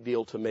rarely a big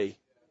deal to me.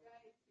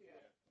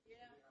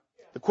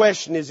 The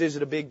question is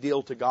it a big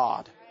deal to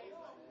God?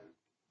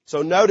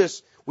 So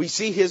notice, we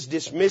see his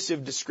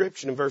dismissive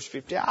description in verse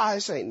 50.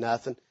 This ain't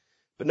nothing.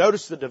 But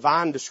notice the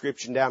divine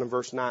description down in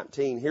verse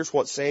 19. Here's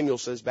what Samuel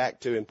says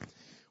back to him.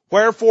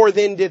 Wherefore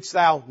then didst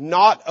thou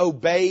not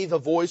obey the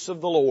voice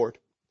of the Lord,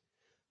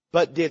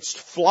 but didst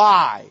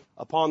fly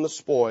upon the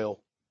spoil,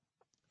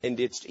 and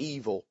didst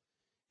evil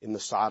in the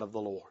sight of the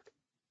Lord.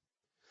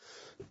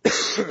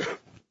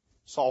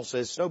 Saul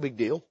says, it's no big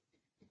deal.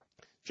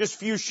 Just a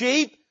few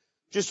sheep,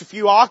 just a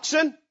few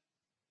oxen.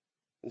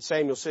 And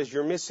Samuel says,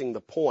 you're missing the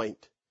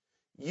point.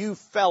 You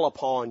fell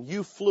upon,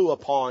 you flew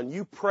upon,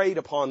 you preyed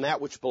upon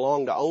that which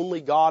belonged to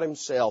only God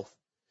Himself.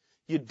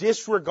 You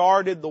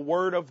disregarded the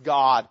Word of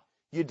God.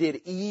 You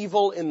did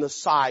evil in the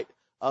sight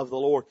of the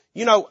Lord.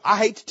 I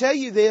hate to tell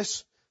you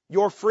this.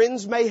 Your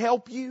friends may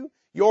help you.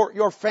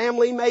 Your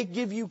family may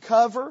give you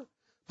cover.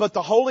 But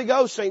the Holy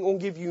Ghost ain't going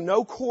to give you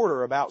no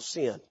quarter about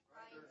sin.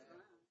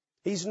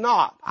 He's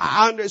not.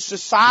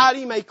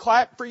 Society may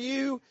clap for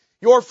you.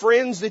 Your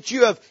friends that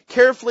you have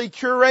carefully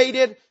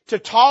curated to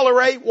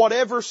tolerate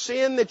whatever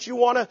sin that you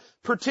want to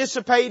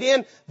participate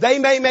in, they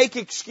may make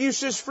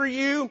excuses for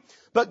you.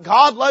 But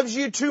God loves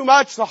you too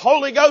much. The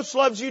Holy Ghost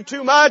loves you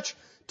too much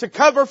to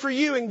cover for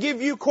you and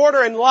give you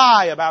quarter and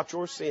lie about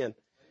your sin.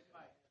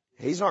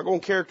 He's not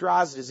going to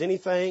characterize it as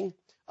anything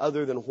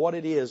other than what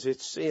it is.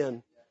 It's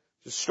sin.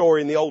 There's a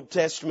story in the Old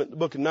Testament, the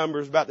book of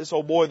Numbers, about this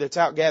old boy that's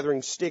out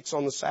gathering sticks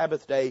on the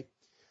Sabbath day.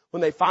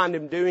 When they find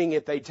him doing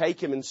it, they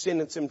take him and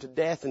sentence him to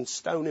death and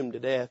stone him to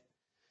death.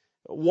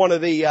 One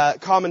of the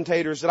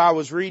commentators that I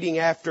was reading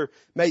after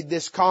made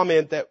this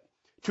comment that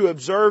to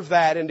observe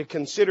that and to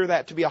consider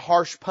that to be a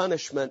harsh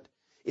punishment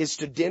is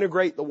to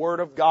denigrate the Word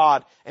of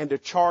God and to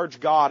charge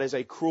God as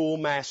a cruel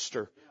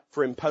master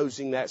for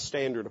imposing that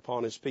standard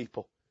upon His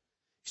people.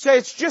 You say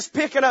it's just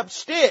picking up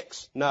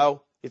sticks.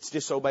 No, it's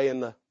disobeying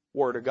the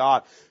Word of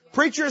God.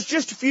 Preacher, it's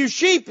just a few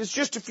sheep. It's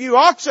just a few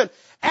oxen.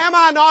 Am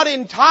I not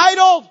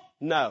entitled?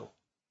 No,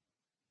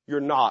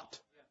 you're not.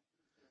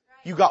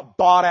 You got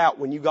bought out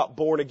when you got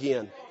born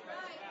again.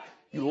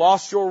 You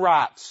lost your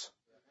rights.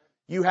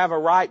 You have a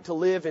right to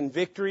live in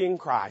victory in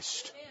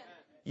Christ.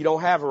 You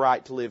don't have a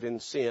right to live in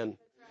sin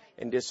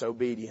and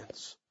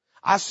disobedience.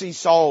 I see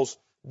Saul's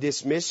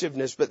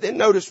dismissiveness, but then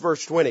notice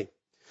verse 20.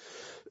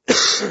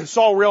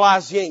 Saul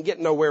realized he ain't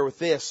getting nowhere with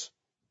this.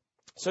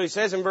 So he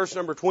says in verse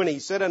number 20, he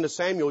said unto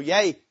Samuel,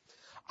 Yea,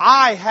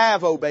 I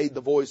have obeyed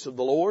the voice of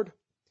the Lord,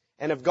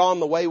 and have gone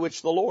the way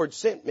which the Lord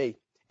sent me,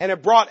 and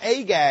have brought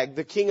Agag,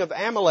 the king of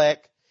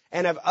Amalek,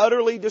 and have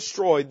utterly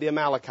destroyed the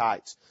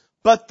Amalekites.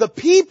 But the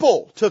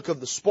people took of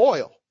the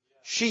spoil,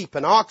 sheep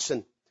and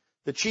oxen,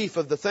 the chief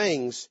of the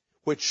things,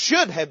 which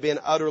should have been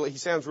utterly, he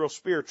sounds real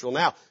spiritual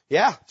now,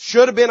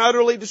 should have been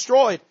utterly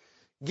destroyed.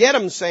 Get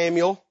them,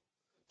 Samuel,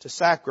 to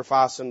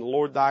sacrifice unto the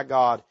Lord thy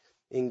God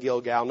in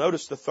Gilgal.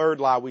 Notice the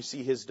third lie, we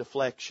see his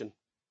deflection.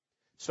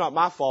 It's not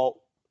my fault.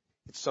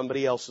 It's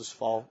somebody else's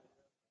fault.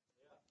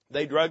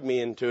 They drugged me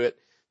into it.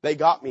 They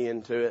got me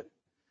into it.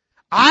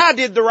 I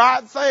did the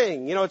right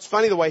thing. It's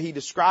funny the way he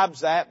describes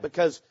that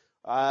because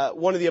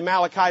one of the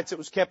Amalekites that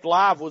was kept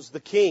alive was the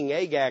king,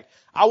 Agag.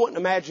 I wouldn't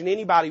imagine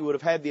anybody would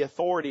have had the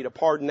authority to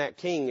pardon that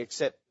king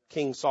except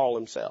King Saul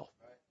himself.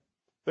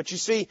 But you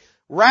see,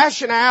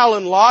 rationale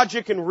and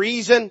logic and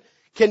reason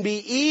can be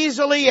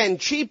easily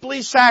and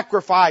cheaply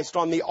sacrificed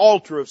on the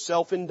altar of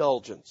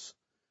self-indulgence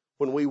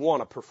when we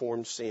want to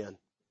perform sin.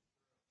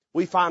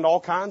 We find all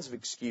kinds of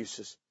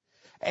excuses.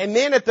 And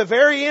then at the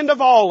very end of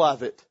all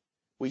of it,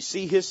 we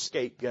see his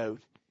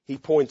scapegoat. He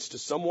points to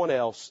someone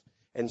else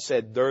and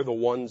said, they're the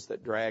ones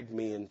that dragged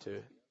me into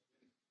it.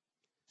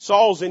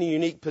 Saul's in a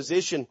unique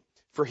position,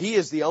 for he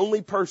is the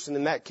only person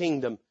in that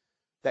kingdom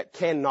that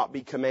cannot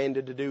be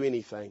commanded to do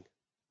anything.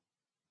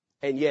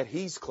 And yet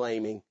he's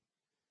claiming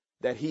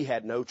that he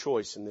had no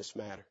choice in this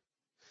matter.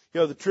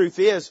 The truth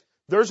is,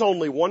 there's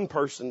only one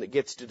person that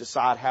gets to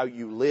decide how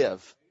you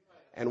live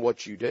and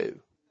what you do.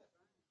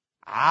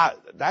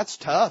 That's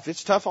tough.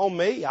 It's tough on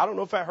me. I don't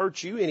know if that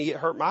hurts you any. It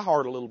hurt my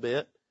heart a little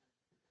bit.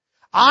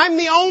 I'm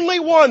the only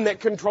one that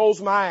controls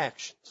my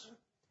actions.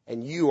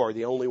 And you are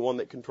the only one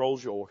that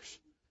controls yours.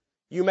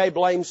 You may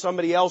blame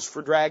somebody else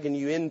for dragging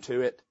you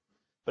into it.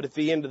 But at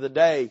the end of the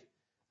day,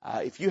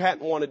 if you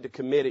hadn't wanted to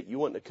commit it, you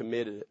wouldn't have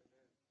committed it.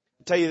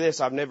 I'll tell you this,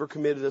 I've never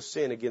committed a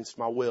sin against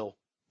my will.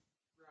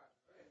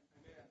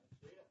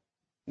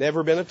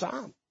 Never been a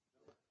time.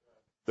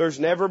 There's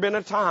never been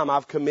a time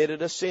I've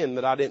committed a sin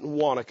that I didn't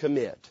want to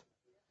commit.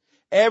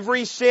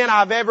 Every sin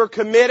I've ever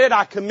committed,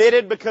 I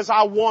committed because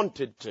I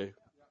wanted to.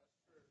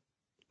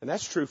 And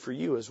that's true for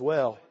you as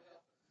well.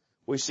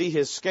 We see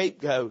his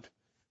scapegoat,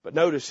 but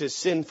notice his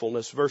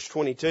sinfulness. Verse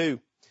 22,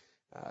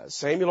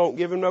 Samuel don't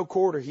give him no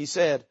quarter. He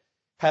said,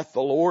 hath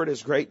the Lord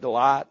as great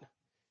delight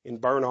in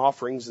burnt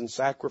offerings and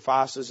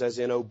sacrifices as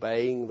in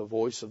obeying the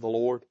voice of the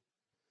Lord?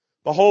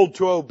 Behold,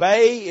 to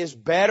obey is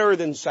better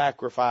than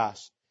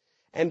sacrifice,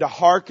 and to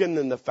hearken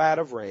than the fat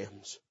of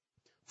rams.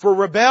 For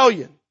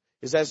rebellion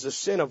is as the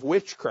sin of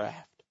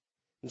witchcraft,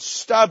 and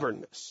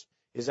stubbornness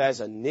is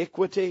as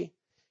iniquity.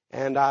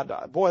 And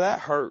boy, that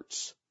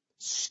hurts.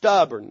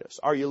 Stubbornness.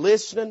 Are you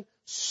listening?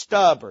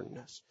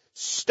 Stubbornness.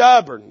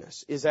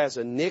 Stubbornness is as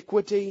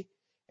iniquity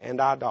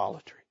and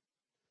idolatry.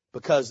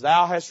 Because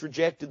thou hast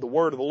rejected the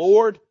word of the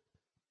Lord,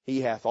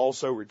 he hath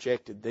also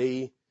rejected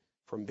thee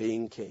from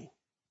being king.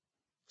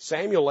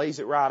 Samuel lays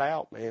it right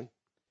out, man.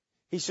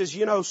 He says,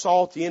 you know,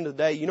 Saul, at the end of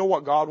the day, you know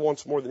what God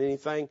wants more than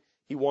anything?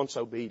 He wants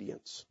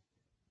obedience.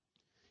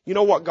 You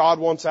know what God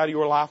wants out of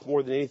your life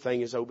more than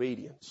anything is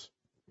obedience.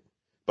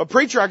 But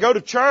preacher, I go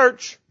to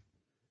church.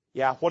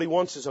 Yeah, what he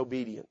wants is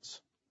obedience.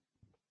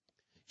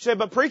 You say,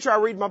 but preacher, I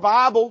read my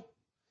Bible.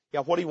 Yeah,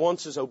 what he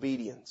wants is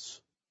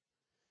obedience.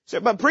 You say,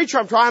 but preacher,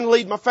 I'm trying to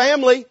lead my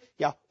family.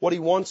 Yeah, what he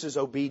wants is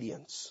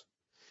obedience.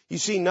 You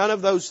see, none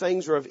of those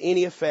things are of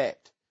any effect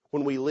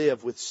when we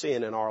live with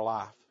sin in our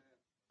life.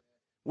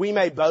 We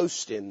may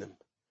boast in them,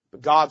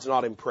 but God's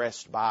not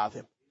impressed by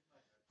them.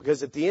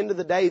 Because at the end of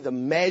the day, the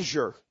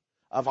measure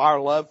of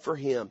our love for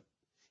him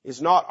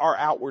is not our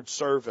outward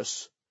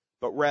service,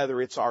 but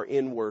rather it's our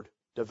inward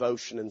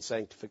devotion and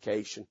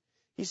sanctification.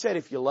 He said,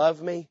 if you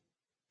love me,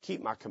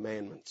 keep my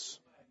commandments.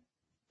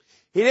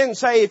 He didn't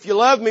say, if you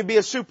love me, be a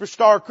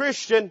superstar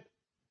Christian.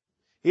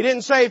 He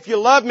didn't say, if you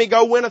love me,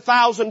 go win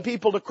 1,000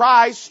 people to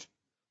Christ.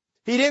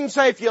 He didn't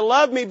say, if you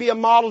love me, be a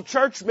model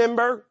church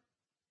member.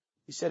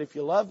 He said, if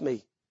you love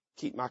me,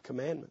 keep my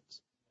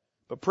commandments.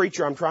 But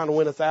preacher, I'm trying to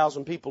win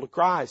 1,000 people to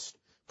Christ.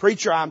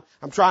 Preacher, I'm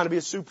trying to be a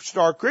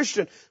superstar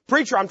Christian.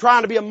 Preacher, I'm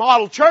trying to be a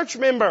model church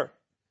member.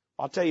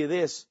 I'll tell you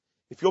this,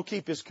 if you'll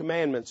keep his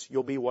commandments,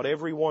 you'll be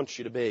whatever he wants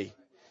you to be.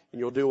 And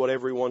you'll do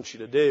whatever he wants you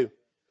to do.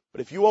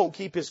 But if you won't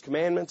keep his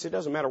commandments, it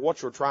doesn't matter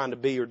what you're trying to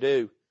be or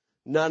do.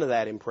 None of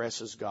that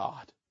impresses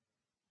God.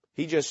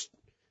 He just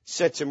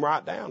sets him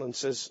right down and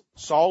says,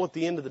 Saul, at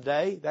the end of the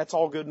day, that's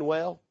all good and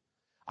well.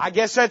 I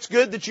guess that's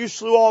good that you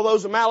slew all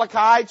those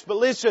Amalekites, but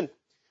listen,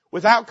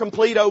 without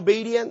complete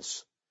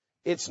obedience,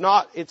 it's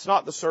not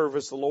the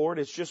service of the Lord,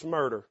 it's just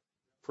murder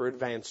for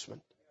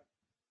advancement.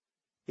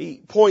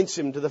 He points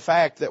him to the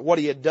fact that what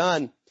he had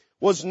done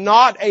was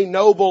not a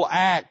noble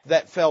act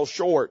that fell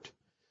short,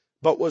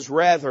 but was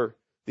rather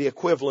the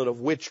equivalent of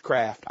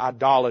witchcraft,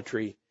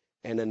 idolatry,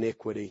 and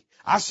iniquity.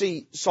 I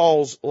see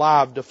Saul's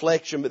live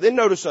deflection, but then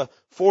notice a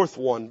fourth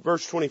one,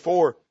 verse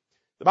 24.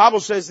 The Bible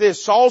says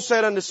this, Saul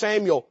said unto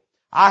Samuel,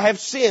 I have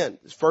sinned.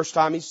 It's the first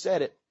time he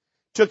said it.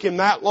 Took him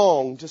that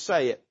long to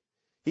say it.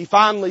 He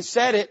finally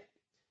said it,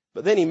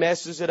 but then he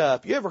messes it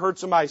up. You ever heard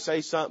somebody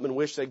say something and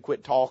wish they'd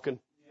quit talking?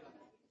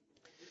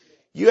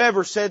 You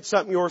ever said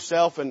something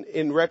yourself and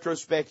in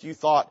retrospect you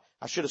thought,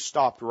 I should have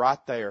stopped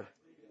right there?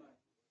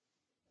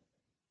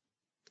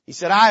 He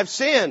said, I have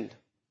sinned,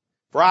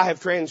 for I have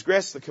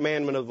transgressed the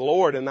commandment of the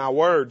Lord in thy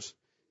words.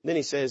 And then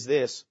he says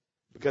this,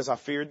 because I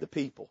feared the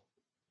people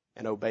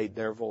and obeyed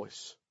their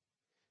voice.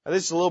 Now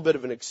this is a little bit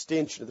of an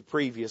extension of the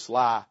previous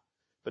lie.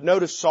 But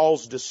notice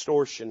Saul's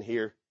distortion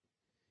here.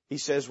 He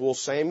says, well,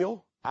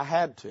 Samuel, I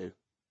had to.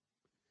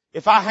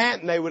 If I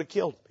hadn't, they would have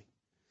killed me.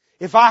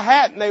 If I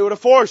hadn't, they would have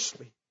forced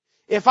me.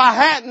 If I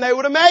hadn't, they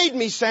would have made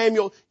me,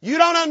 Samuel. You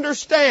don't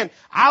understand.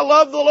 I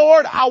love the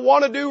Lord. I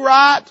want to do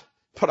right,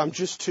 but I'm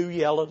just too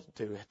yellow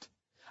to do it.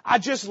 I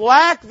just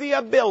lack the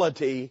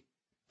ability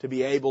to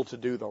be able to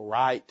do the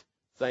right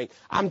thing.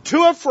 I'm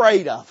too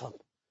afraid of them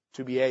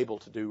to be able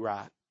to do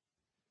right.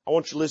 I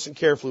want you to listen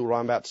carefully to what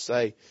I'm about to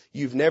say.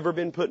 You've never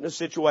been put in a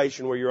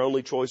situation where your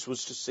only choice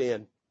was to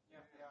sin.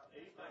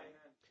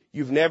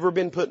 You've never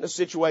been put in a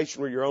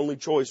situation where your only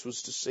choice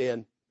was to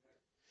sin.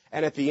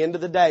 And at the end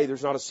of the day,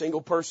 there's not a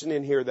single person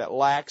in here that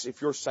lacks,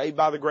 if you're saved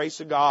by the grace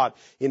of God,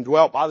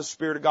 indwelt by the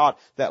Spirit of God,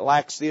 that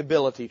lacks the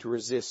ability to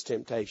resist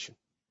temptation.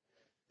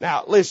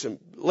 Now, listen,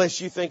 lest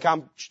you think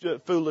I'm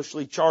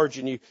foolishly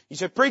charging you. You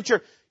say,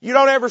 preacher, you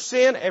don't ever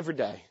sin? Every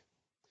day.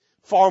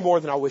 Far more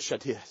than I wish I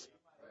did.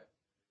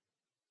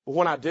 But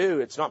when I do,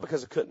 it's not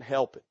because I couldn't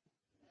help it.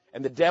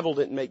 And the devil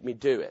didn't make me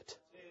do it.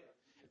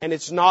 And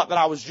it's not that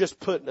I was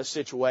just put in a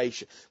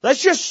situation.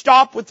 Let's just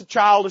stop with the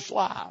childish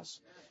lies.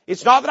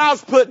 It's not that I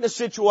was put in a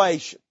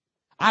situation.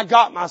 I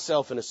got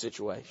myself in a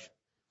situation.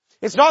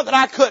 It's not that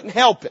I couldn't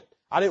help it.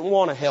 I didn't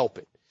want to help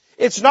it.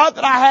 It's not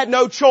that I had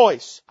no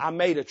choice. I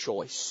made a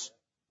choice.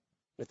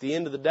 At the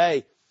end of the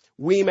day,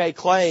 we may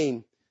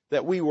claim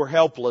that we were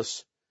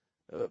helpless,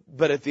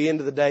 but at the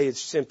end of the day,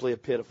 it's simply a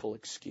pitiful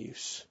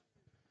excuse.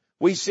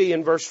 We see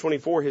in verse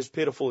 24 his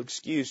pitiful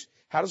excuse.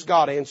 How does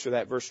God answer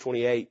that? Verse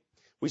 28.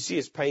 we see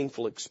his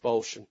painful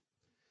expulsion.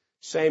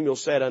 Samuel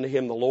said unto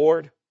him, The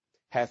Lord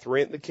hath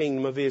rent the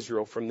kingdom of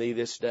Israel from thee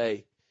this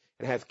day,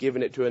 and hath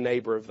given it to a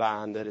neighbor of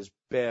thine that is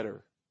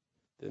better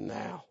than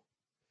thou.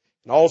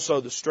 And also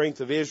the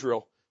strength of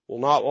Israel will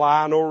not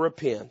lie nor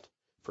repent,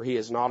 for he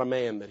is not a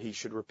man that he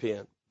should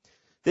repent.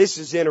 This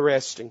is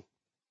interesting.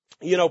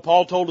 You know,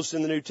 Paul told us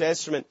in the New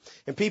Testament,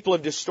 and people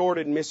have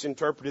distorted and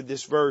misinterpreted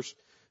this verse.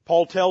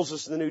 Paul tells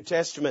us in the New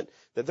Testament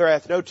that there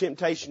hath no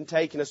temptation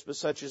taken us but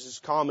such as is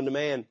common to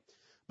man,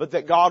 but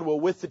that God will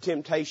with the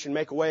temptation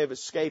make a way of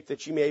escape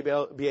that you may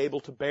be able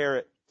to bear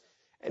it.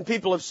 And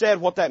people have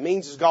said what that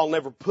means is God will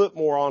never put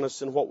more on us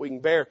than what we can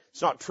bear.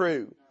 It's not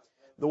true.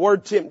 The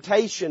word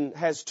temptation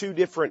has two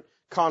different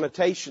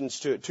connotations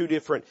to it, two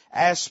different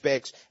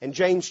aspects. And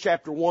James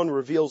chapter 1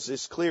 reveals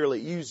this clearly.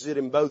 It uses it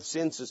in both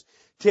senses.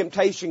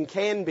 Temptation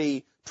can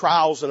be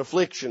trials and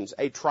afflictions,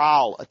 a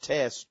trial, a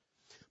test.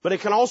 But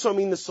it can also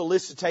mean the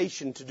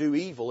solicitation to do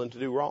evil and to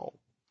do wrong.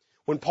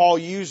 When Paul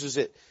uses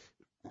it,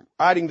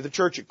 writing to the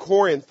church at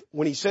Corinth,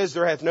 when he says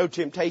there hath no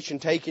temptation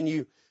taken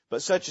you,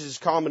 but such as is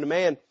common to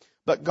man,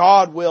 but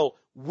God will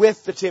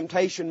with the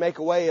temptation make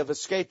a way of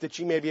escape that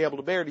you may be able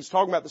to bear it. He's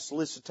talking about the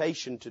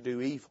solicitation to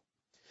do evil.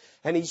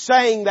 And he's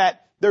saying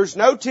that there's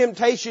no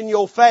temptation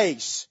you'll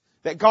face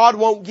that God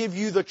won't give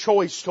you the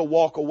choice to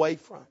walk away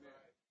from.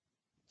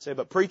 Say,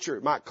 but preacher,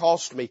 it might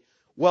cost me.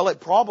 Well, it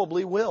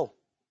probably will.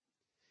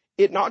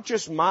 It not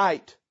just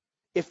might.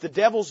 If the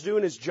devil's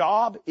doing his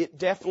job, it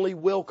definitely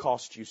will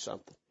cost you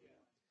something.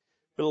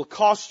 But it'll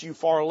cost you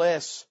far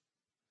less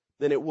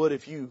than it would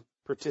if you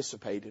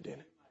participated in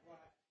it.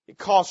 It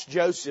cost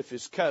Joseph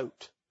his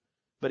coat,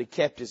 but he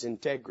kept his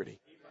integrity.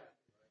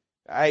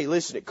 Hey,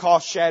 listen, it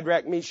cost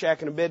Shadrach,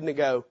 Meshach, and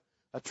Abednego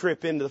a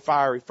trip into the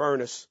fiery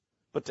furnace,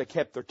 but they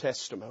kept their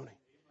testimony.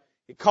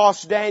 It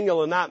cost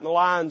Daniel a night in the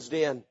lion's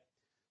den,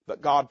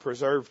 but God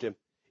preserved him.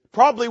 It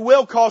probably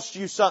will cost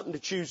you something to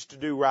choose to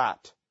do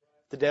right.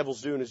 The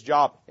devil's doing his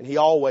job, and he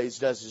always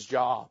does his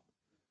job.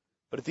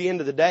 But at the end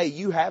of the day,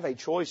 you have a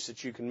choice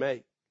that you can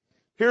make.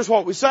 Here's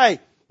what we say.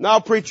 No,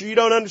 preacher, you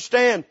don't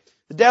understand.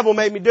 The devil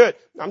made me do it.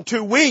 I'm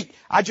too weak.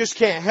 I just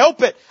can't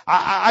help it.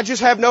 I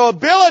just have no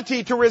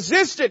ability to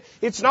resist it.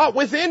 It's not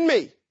within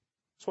me.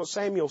 That's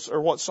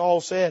what Saul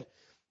said.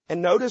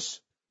 And notice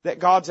that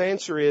God's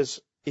answer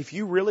is, if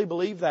you really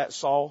believe that,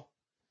 Saul,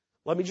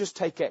 let me just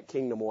take that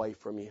kingdom away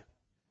from you.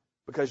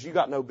 Because you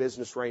got no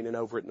business reigning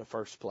over it in the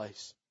first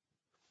place.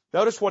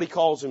 Notice what he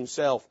calls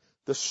himself,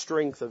 the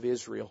strength of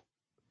Israel.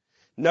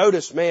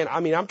 Notice, man,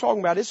 I'm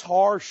talking about it's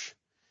harsh.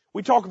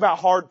 We talk about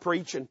hard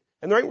preaching,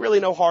 and there ain't really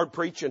no hard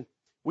preaching.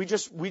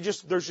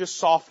 There's just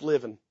soft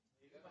living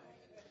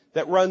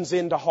that runs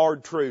into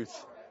hard truth.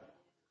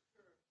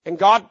 And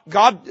God,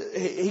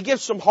 He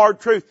gives some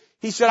hard truth.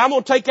 He said, I'm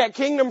going to take that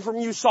kingdom from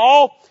you,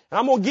 Saul, and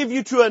I'm going to give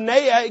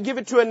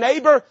it to a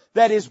neighbor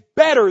that is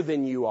better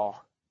than you are.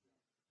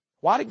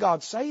 Why did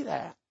God say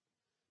that?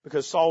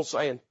 Because Saul's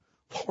saying,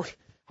 Lord,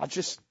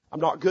 I'm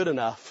not good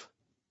enough.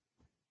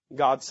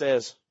 God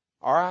says,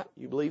 all right,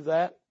 you believe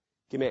that?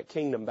 Give me that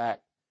kingdom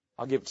back.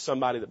 I'll give it to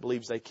somebody that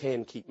believes they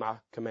can keep my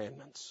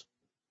commandments.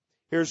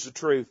 Here's the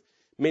truth.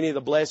 Many of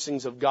the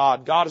blessings of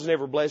God has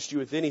never blessed you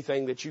with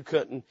anything that you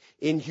couldn't,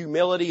 in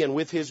humility and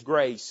with His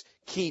grace,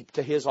 keep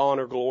to His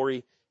honor,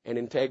 glory, and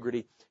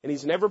integrity. And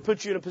He's never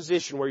put you in a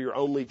position where your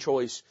only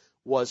choice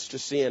was to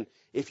sin.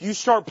 If you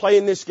start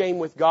playing this game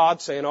with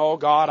God, saying, oh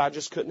God, I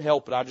just couldn't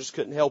help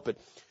it,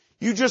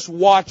 you just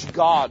watch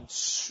God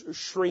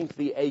shrink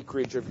the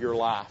acreage of your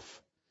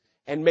life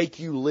and make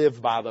you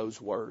live by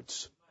those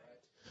words.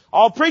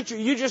 Oh, preacher,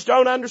 you just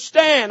don't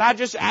understand.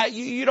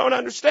 You don't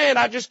understand.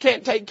 I just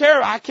can't take care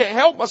of it. I can't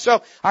help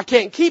myself. I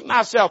can't keep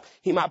myself.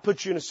 He might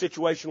put you in a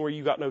situation where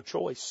you got no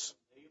choice.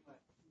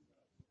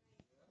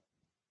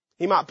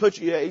 He might put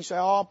you, you say,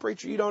 oh,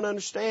 preacher, you don't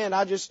understand.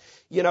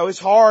 It's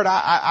hard.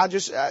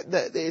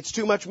 It's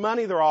too much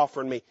money they're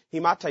offering me.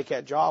 He might take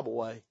that job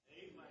away.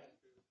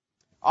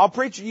 Oh,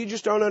 preacher, you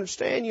just don't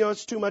understand.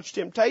 It's too much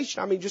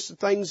temptation. Just the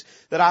things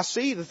that I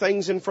see, the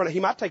things in front of,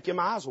 He might take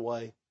your eyes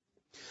away.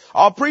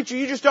 Oh, preacher,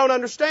 you just don't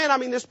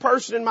understand. This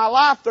person in my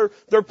life,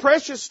 they're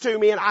precious to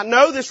me, and I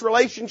know this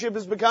relationship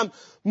has become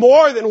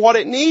more than what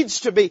it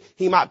needs to be.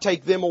 He might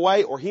take them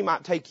away, or He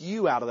might take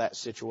you out of that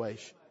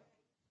situation.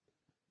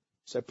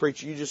 Say,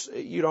 preacher,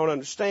 you don't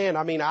understand.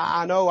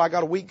 I know I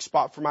got a weak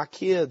spot for my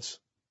kids.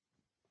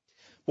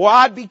 Well,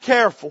 I'd be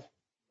careful.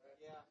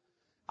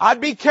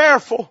 I'd be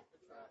careful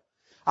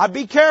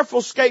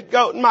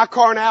scapegoating my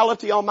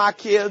carnality on my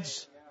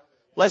kids,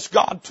 lest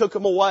God took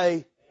them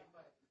away.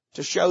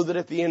 To show that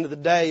at the end of the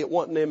day, it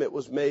wasn't them, it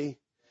was me.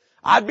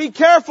 I'd be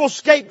careful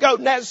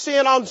scapegoating that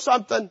sin on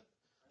something,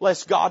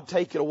 lest God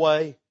take it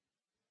away.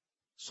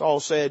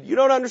 Saul said, you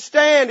don't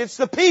understand, it's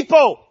the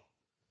people.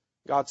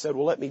 God said,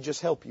 well, let me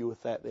just help you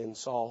with that then,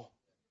 Saul.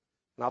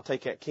 And I'll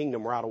take that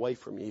kingdom right away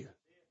from you.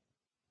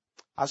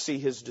 I see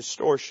his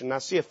distortion. I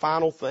see a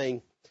final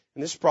thing,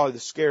 and this is probably the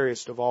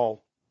scariest of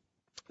all.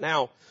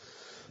 Now,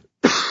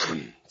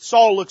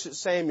 Saul looks at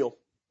Samuel,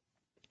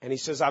 and he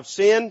says, I've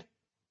sinned.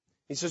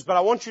 He says, but I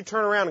want you to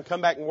turn around and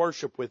come back and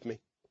worship with me.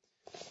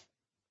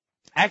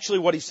 Actually,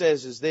 what he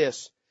says is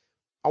this: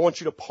 I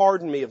want you to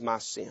pardon me of my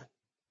sin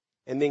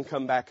and then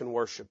come back and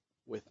worship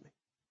with me.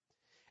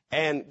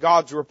 And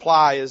God's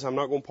reply is, I'm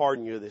not going to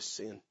pardon you of this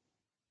sin.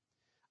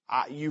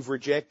 You've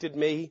rejected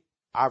me.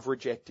 I've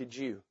rejected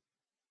you.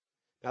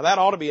 Now that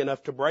ought to be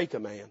enough to break a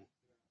man.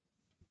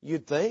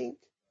 You'd think.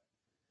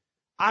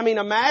 I mean,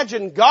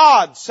 imagine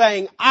God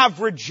saying, I've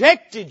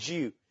rejected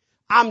you.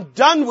 I'm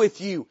done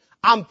with you.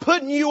 I'm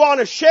putting you on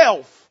a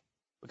shelf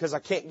because I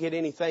can't get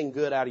anything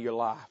good out of your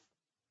life.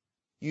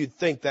 You'd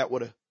think that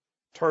would have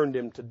turned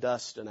him to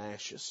dust and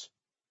ashes.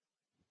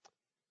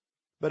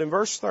 But in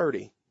verse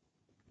 30,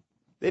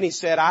 then he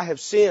said, I have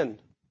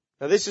sinned.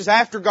 Now this is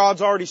after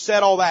God's already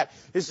said all that.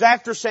 This is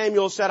after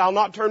Samuel said, I'll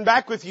not turn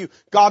back with you.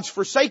 God's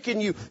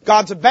forsaken you.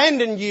 God's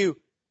abandoned you.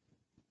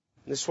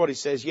 And this is what he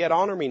says, yet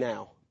honor me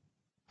now,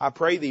 I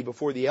pray thee,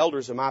 before the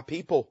elders of my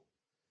people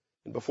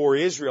and before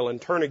Israel,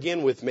 and turn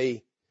again with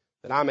me,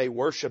 that I may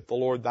worship the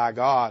Lord thy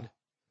God.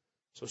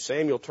 So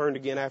Samuel turned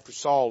again after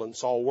Saul, and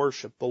Saul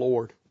worshiped the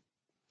Lord.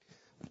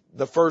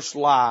 The first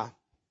lie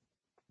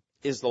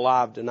is the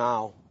lie of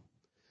denial.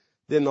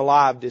 Then the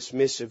lie of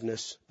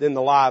dismissiveness. Then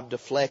the lie of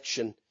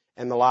deflection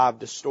and the lie of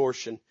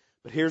distortion.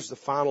 But here's the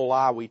final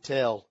lie we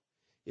tell,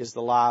 is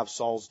the lie of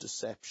Saul's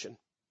deception.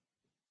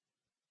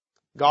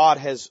 God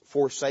has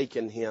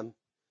forsaken him.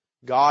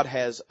 God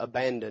has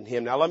abandoned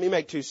him. Now let me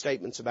make two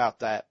statements about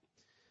that.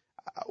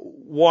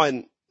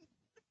 One,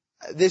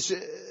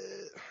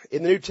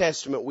 in the New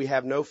Testament we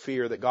have no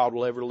fear that God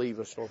will ever leave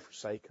us nor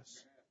forsake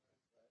us.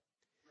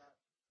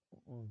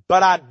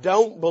 But I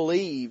don't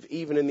believe,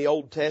 even in the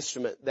Old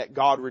Testament, that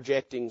God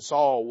rejecting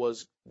Saul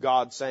was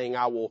God saying,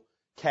 I will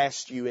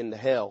cast you into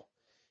hell.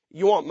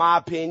 You want my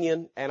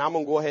opinion, and I'm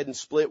going to go ahead and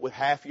split with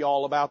half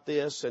y'all about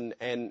this, and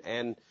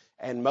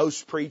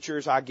most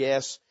preachers, I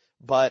guess,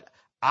 but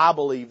I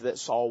believe that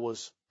Saul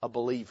was a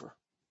believer.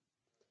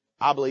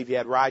 I believe he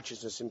had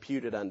righteousness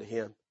imputed unto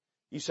him.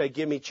 You say,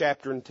 give me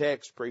chapter and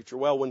text, preacher.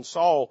 Well, when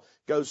Saul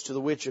goes to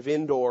the witch of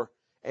Endor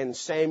and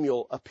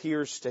Samuel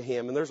appears to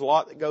him, and there's a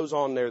lot that goes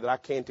on there that I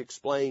can't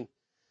explain,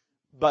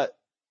 but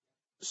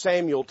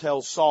Samuel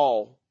tells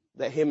Saul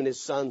that him and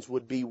his sons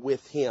would be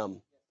with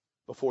him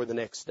before the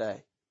next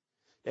day.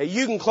 Now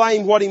you can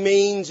claim what he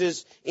means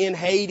is in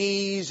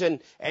Hades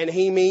and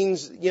he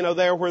means,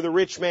 there where the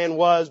rich man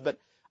was, but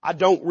I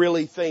don't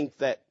really think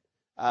that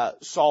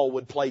Samuel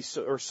would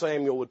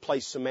play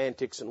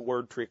semantics and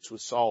word tricks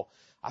with Saul.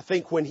 I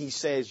think when he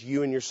says,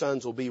 you and your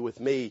sons will be with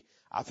me,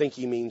 I think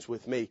he means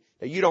with me.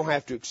 Now you don't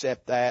have to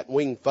accept that.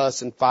 We can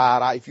fuss and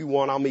fight. If you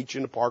want, I'll meet you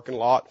in the parking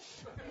lot.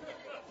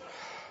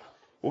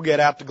 We'll get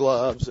out the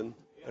gloves and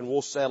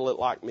we'll settle it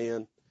like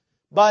men.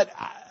 But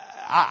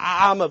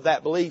I'm of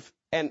that belief.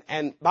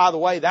 And by the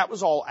way, that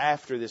was all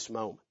after this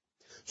moment.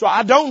 So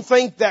I don't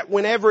think that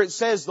whenever it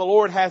says the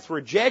Lord hath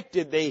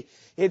rejected thee,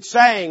 it's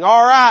saying,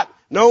 all right,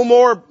 no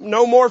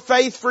more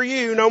faith for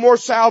you, no more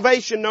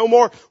salvation, no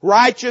more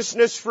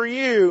righteousness for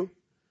you.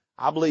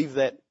 I believe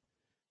that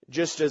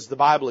just as the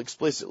Bible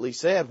explicitly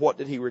said, what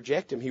did he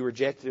reject him? He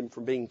rejected him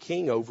from being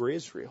king over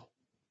Israel.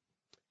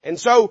 And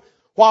so,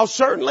 while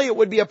certainly it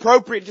would be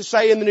appropriate to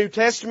say in the New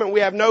Testament we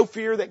have no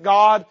fear that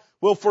God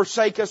will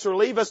forsake us or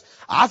leave us,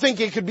 I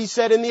think it could be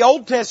said in the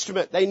Old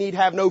Testament they need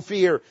have no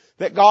fear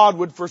that God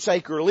would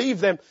forsake or leave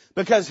them,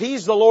 because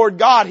He's the Lord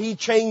God, He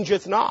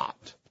changeth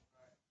not.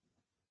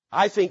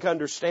 I think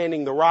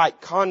understanding the right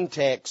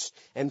context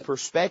and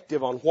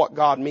perspective on what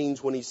God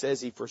means when He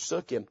says He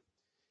forsook him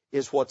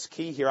is what's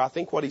key here. I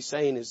think what He's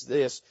saying is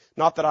this: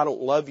 not that I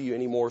don't love you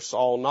anymore,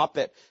 Saul, not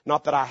that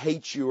I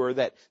hate you or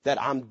that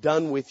I'm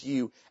done with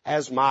you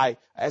as my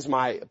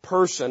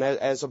person,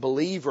 as a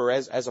believer,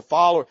 as a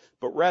follower,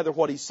 but rather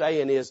what He's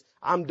saying is,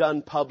 I'm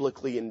done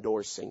publicly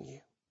endorsing you.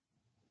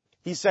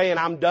 He's saying,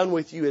 I'm done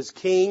with you as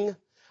king.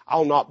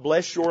 I'll not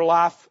bless your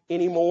life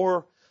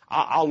anymore.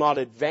 I'll not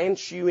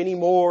advance you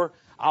anymore.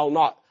 I'll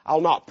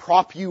not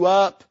prop you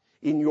up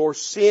in your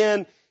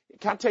sin.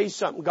 Can I tell you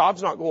something?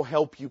 God's not going to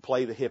help you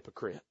play the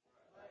hypocrite.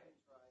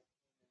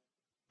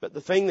 But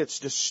the thing that's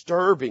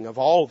disturbing of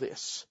all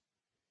this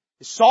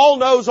is Saul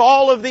knows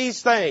all of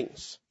these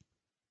things,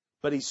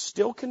 but he's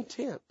still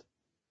content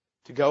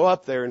to go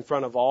up there in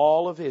front of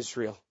all of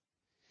Israel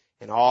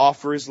and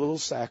offer his little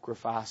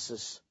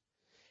sacrifices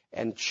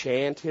and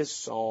chant his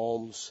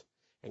psalms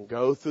and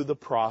go through the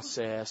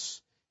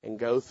process and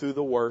go through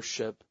the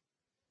worship.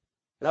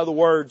 In other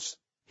words,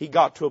 he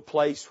got to a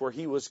place where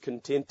he was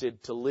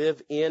contented to live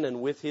in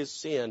and with his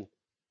sin,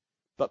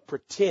 but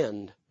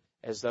pretend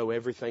as though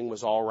everything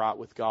was all right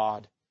with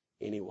God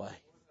anyway.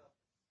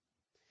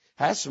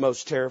 That's the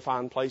most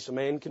terrifying place a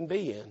man can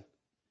be in.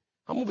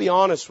 I'm going to be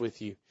honest with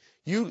you.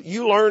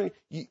 You learn,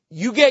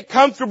 you get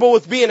comfortable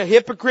with being a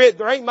hypocrite,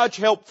 there ain't much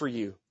help for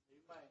you.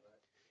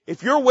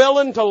 If you're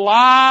willing to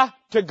lie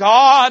to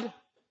God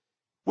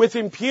with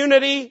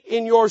impunity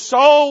in your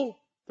soul,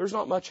 there's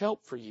not much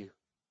help for you.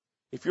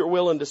 If you're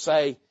willing to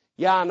say,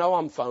 yeah, I know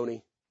I'm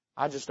phony,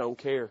 I just don't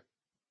care,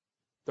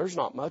 there's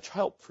not much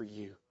help for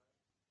you.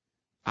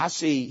 I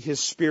see his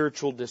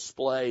spiritual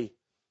display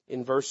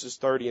in verses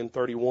 30 and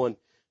 31.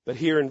 But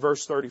here in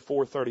verse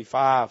 34,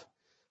 35, I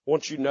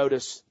want you to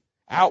notice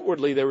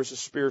outwardly there was a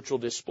spiritual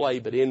display,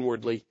 but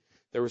inwardly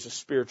there was a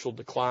spiritual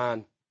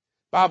decline. The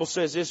Bible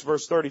says this,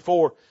 verse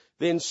 34,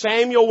 then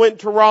Samuel went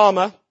to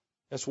Ramah.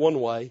 That's one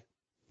way.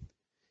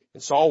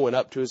 And Saul went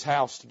up to his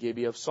house to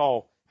Gibeah of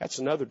Saul. That's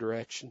another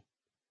direction.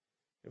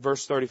 In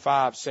verse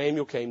 35,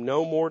 Samuel came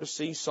no more to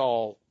see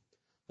Saul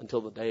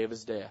until the day of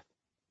his death.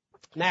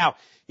 Now,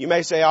 you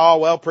may say, oh,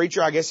 well,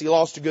 preacher, I guess he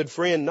lost a good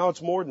friend. No,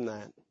 it's more than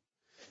that.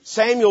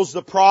 Samuel's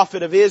the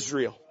prophet of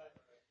Israel.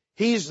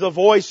 He's the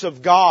voice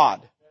of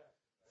God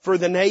for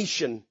the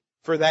nation,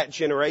 for that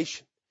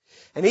generation.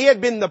 And he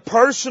had been the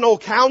personal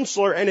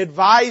counselor and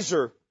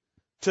advisor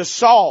to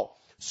Saul.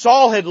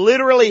 Saul had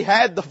literally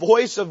had the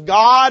voice of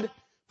God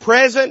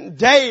present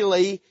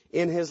daily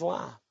in his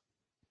life.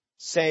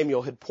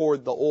 Samuel had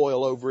poured the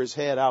oil over his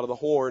head out of the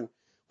horn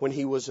when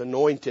he was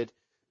anointed.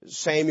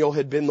 Samuel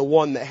had been the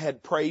one that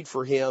had prayed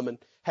for him and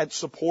had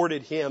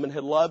supported him and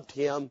had loved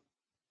him.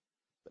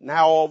 But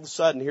now all of a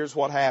sudden, here's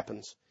what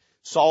happens.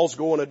 Saul's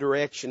going a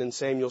direction and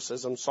Samuel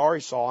says, I'm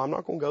sorry, Saul, I'm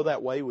not going to go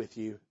that way with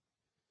you.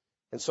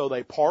 And so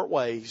they part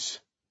ways,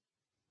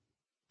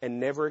 and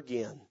never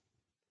again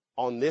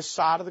on this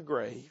side of the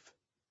grave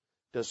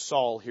does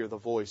Saul hear the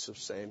voice of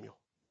Samuel.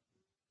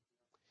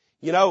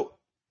 You know,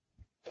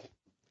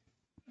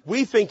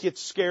 we think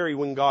it's scary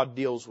when God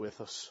deals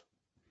with us.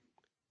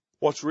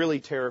 What's really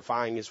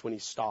terrifying is when He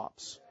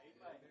stops.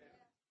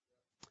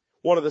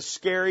 One of the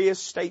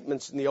scariest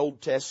statements in the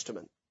Old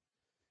Testament.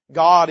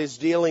 God is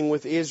dealing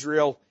with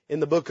Israel in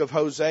the book of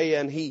Hosea,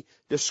 and He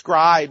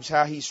describes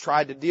how He's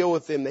tried to deal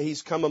with them, that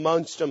He's come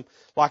amongst them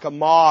like a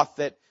moth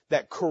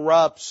that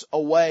corrupts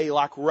away,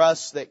 like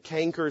rust that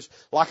cankers,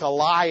 like a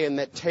lion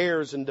that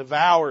tears and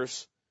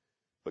devours.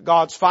 But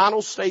God's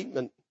final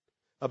statement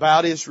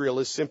about Israel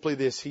is simply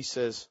this. He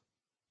says,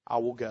 I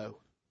will go.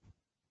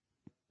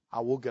 I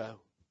will go.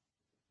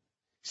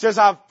 He says,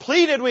 I've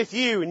pleaded with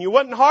you and you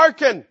wouldn't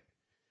hearken.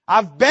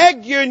 I've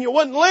begged you and you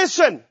wouldn't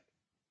listen.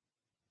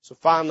 So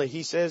finally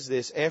He says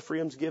this,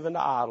 Ephraim's given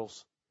to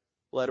idols.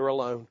 Let her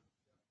alone.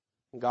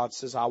 And God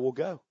says, I will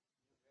go.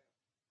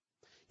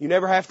 You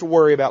never have to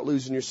worry about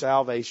losing your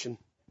salvation.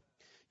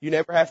 You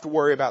never have to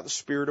worry about the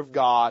Spirit of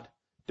God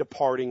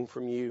departing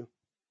from you.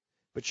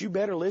 But you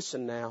better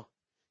listen now.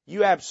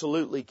 You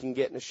absolutely can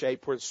get in a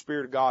shape where the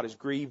Spirit of God is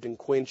grieved and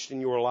quenched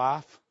in your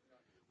life,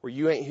 where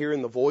you ain't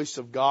hearing the voice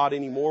of God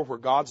anymore, where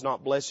God's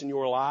not blessing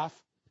your life.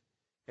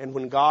 And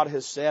when God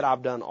has said,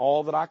 I've done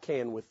all that I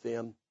can with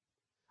them,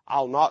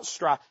 I'll not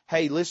strive.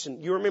 Hey,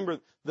 listen, you remember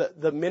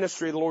the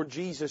ministry of the Lord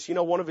Jesus. You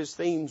know, one of His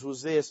themes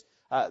was this,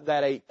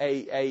 that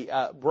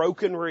a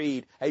broken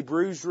reed, a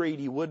bruised reed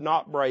He would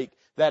not break,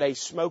 that a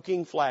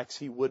smoking flax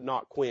He would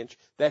not quench,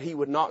 that He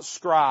would not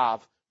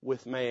strive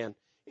with man.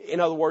 In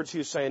other words, He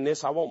was saying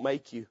this, I won't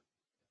make you.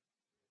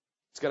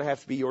 It's going to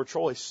have to be your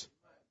choice.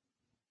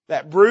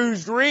 That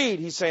bruised reed,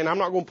 He's saying, I'm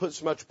not going to put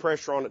so much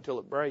pressure on it till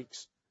it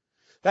breaks.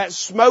 That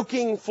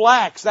smoking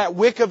flax, that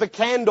wick of a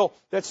candle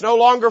that's no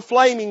longer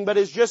flaming but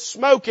is just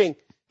smoking,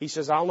 He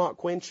says, I'll not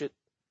quench it.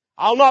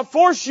 I'll not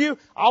force you.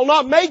 I'll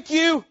not make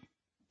you.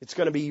 It's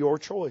going to be your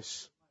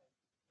choice.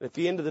 And at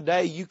the end of the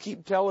day, you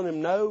keep telling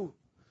Him no.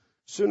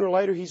 Sooner or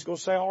later, He's going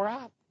to say, all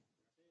right.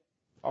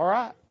 All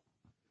right.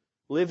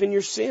 Live in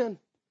your sin.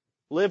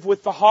 Live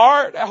with the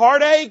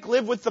heartache.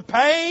 Live with the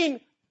pain.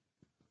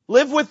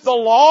 Live with the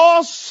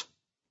loss.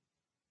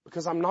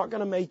 Because I'm not going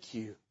to make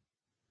you.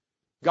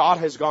 God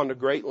has gone to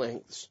great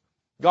lengths.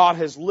 God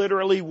has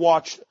literally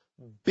watched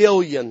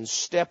billions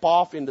step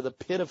off into the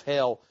pit of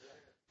hell.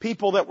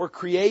 People that were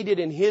created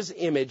in His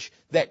image,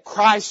 that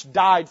Christ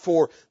died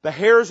for, the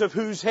hairs of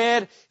whose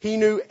head He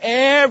knew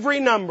every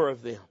number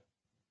of them.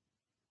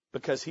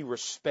 Because He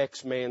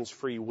respects man's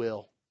free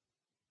will.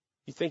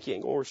 You think He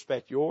ain't going to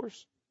respect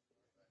yours?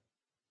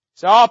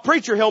 Say, oh,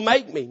 preacher, He'll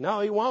make me. No,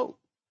 He won't.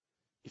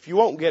 If you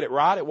won't get it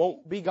right, it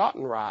won't be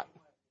gotten right.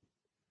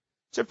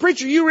 Say,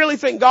 preacher, you really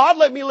think God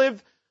let me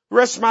live the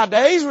rest of my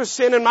days with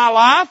sin in my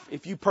life?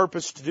 If you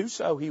purpose to do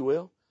so, He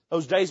will.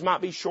 Those days might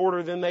be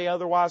shorter than they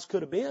otherwise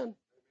could have been.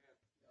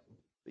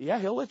 But yeah,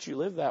 He'll let you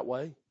live that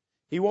way.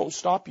 He won't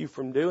stop you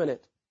from doing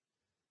it.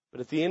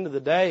 But at the end of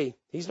the day,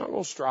 He's not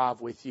going to strive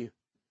with you.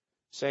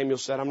 Samuel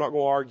said, I'm not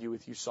going to argue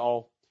with you,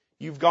 Saul.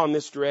 You've gone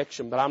this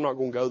direction, but I'm not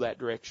going to go that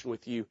direction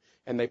with you.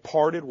 And they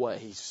parted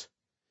ways.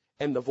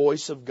 And the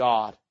voice of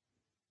God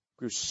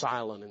grew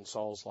silent in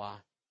Saul's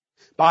life.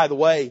 By the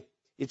way,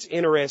 it's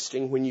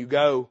interesting when you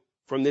go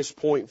from this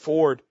point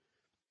forward.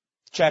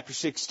 Chapter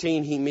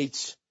 16, he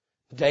meets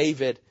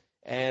David,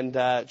 and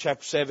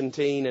chapter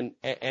 17,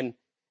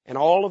 and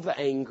all of the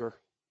anger,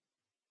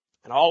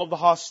 and all of the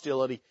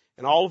hostility,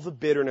 and all of the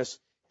bitterness,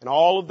 and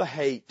all of the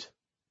hate.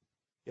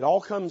 It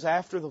all comes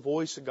after the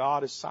voice of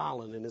God is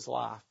silent in his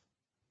life.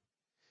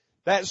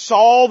 That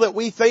Saul that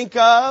we think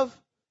of,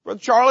 Brother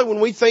Charlie,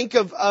 when we think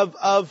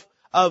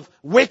of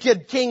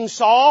wicked King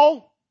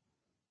Saul,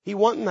 he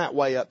wasn't that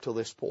way up till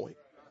this point.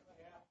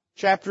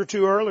 Chapter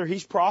 2 earlier,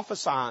 he's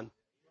prophesying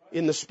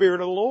in the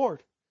Spirit of the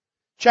Lord.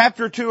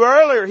 Chapter 2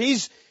 earlier,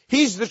 he's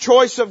the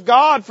choice of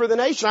God for the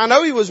nation. I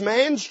know he was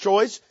man's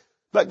choice,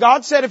 but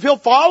God said if he'll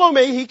follow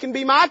me, he can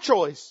be my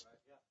choice.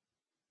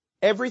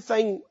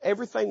 Everything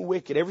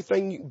wicked,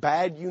 everything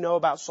bad you know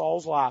about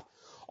Saul's life,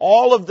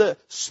 all of the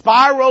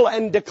spiral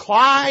and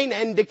decline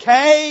and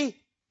decay,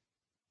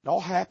 it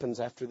all happens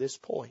after this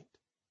point.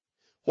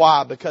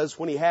 Why? Because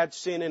when he had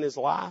sin in his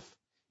life,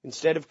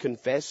 instead of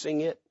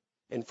confessing it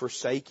and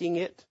forsaking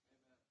it,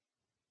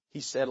 he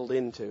settled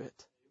into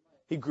it.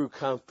 He grew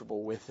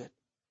comfortable with it.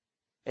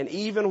 And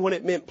even when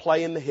it meant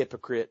playing the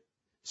hypocrite,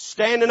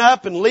 standing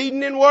up and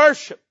leading in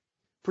worship,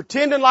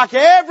 pretending like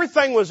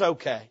everything was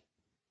okay,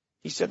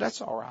 he said,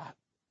 that's all right.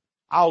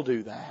 I'll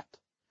do that.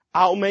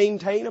 I'll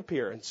maintain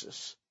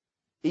appearances,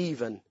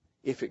 even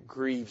if it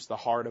grieves the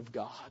heart of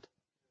God.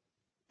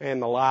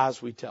 And the lies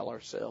we tell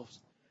ourselves.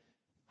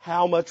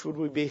 How much would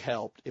we be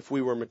helped if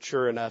we were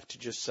mature enough to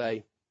just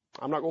say,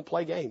 I'm not going to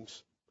play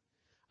games.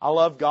 I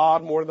love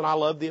God more than I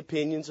love the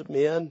opinions of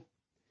men.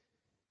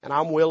 And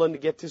I'm willing to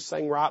get this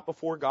thing right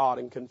before God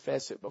and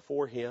confess it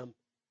before Him.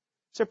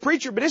 Say,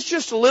 preacher, but it's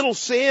just a little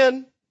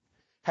sin.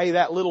 Hey,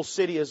 that little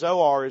city of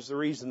Zoar is the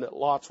reason that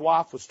Lot's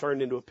wife was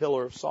turned into a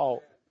pillar of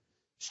salt.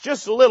 It's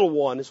just a little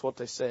one, is what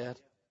they said.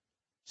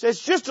 Say,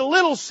 it's just a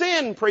little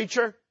sin,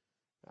 preacher.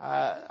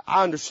 I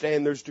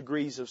understand there's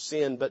degrees of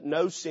sin, but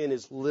no sin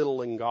is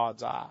little in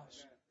God's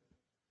eyes.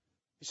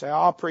 You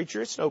say,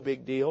 preacher, it's no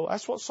big deal.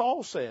 That's what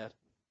Saul said.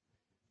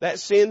 That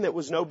sin that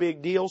was no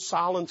big deal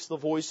silenced the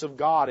voice of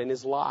God in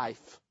his life.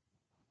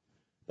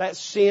 That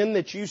sin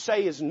that you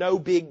say is no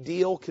big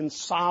deal can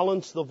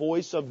silence the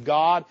voice of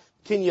God.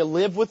 Can you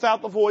live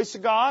without the voice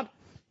of God?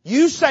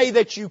 You say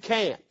that you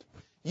can't.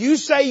 You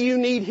say you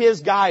need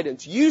His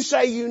guidance. You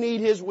say you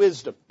need His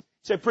wisdom.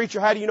 You say, preacher,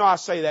 how do you know I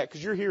say that?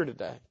 Because you're here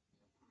today.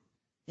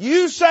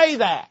 You say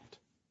that.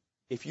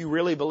 If you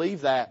really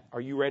believe that, are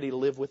you ready to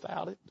live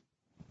without it?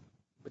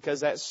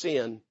 Because that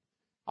sin,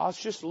 it's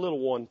just a little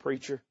one,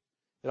 preacher.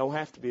 It don't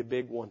have to be a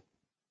big one.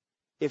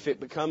 If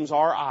it becomes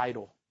our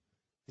idol,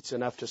 it's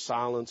enough to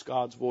silence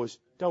God's voice.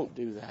 Don't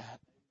do that.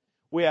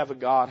 We have a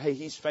God,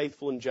 He's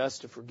faithful and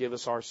just to forgive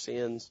us our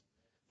sins,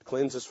 to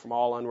cleanse us from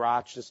all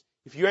unrighteousness.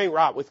 If you ain't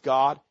right with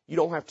God, you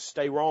don't have to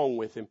stay wrong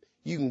with Him.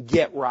 You can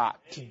get right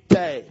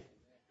today.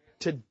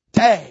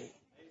 Today,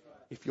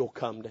 if you'll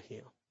come to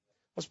Him.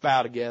 Let's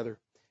bow together.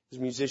 As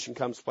the musician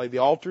comes to play, the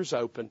altar's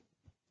open.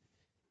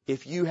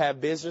 If you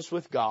have business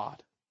with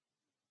God,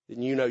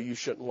 then you know you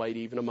shouldn't wait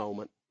even a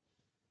moment.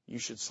 You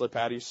should slip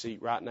out of your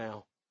seat right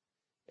now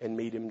and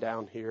meet Him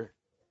down here.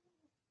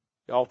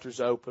 The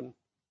altar's open.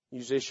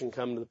 Musician,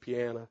 come to the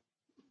piano.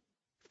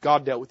 If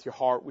God dealt with your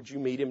heart, would you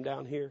meet Him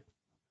down here?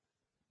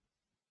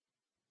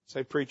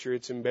 Say, preacher,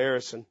 it's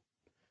embarrassing.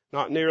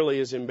 Not nearly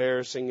as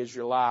embarrassing as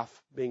your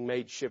life being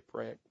made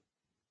shipwreck.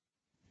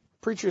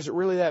 Preacher, is it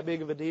really that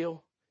big of a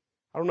deal?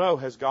 I don't know.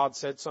 Has God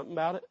said something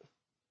about it?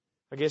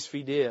 I guess if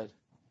He did,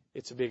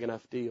 it's a big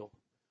enough deal.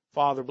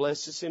 Father,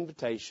 bless this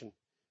invitation.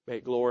 May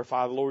it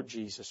glorify the Lord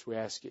Jesus. We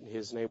ask it in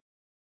His name.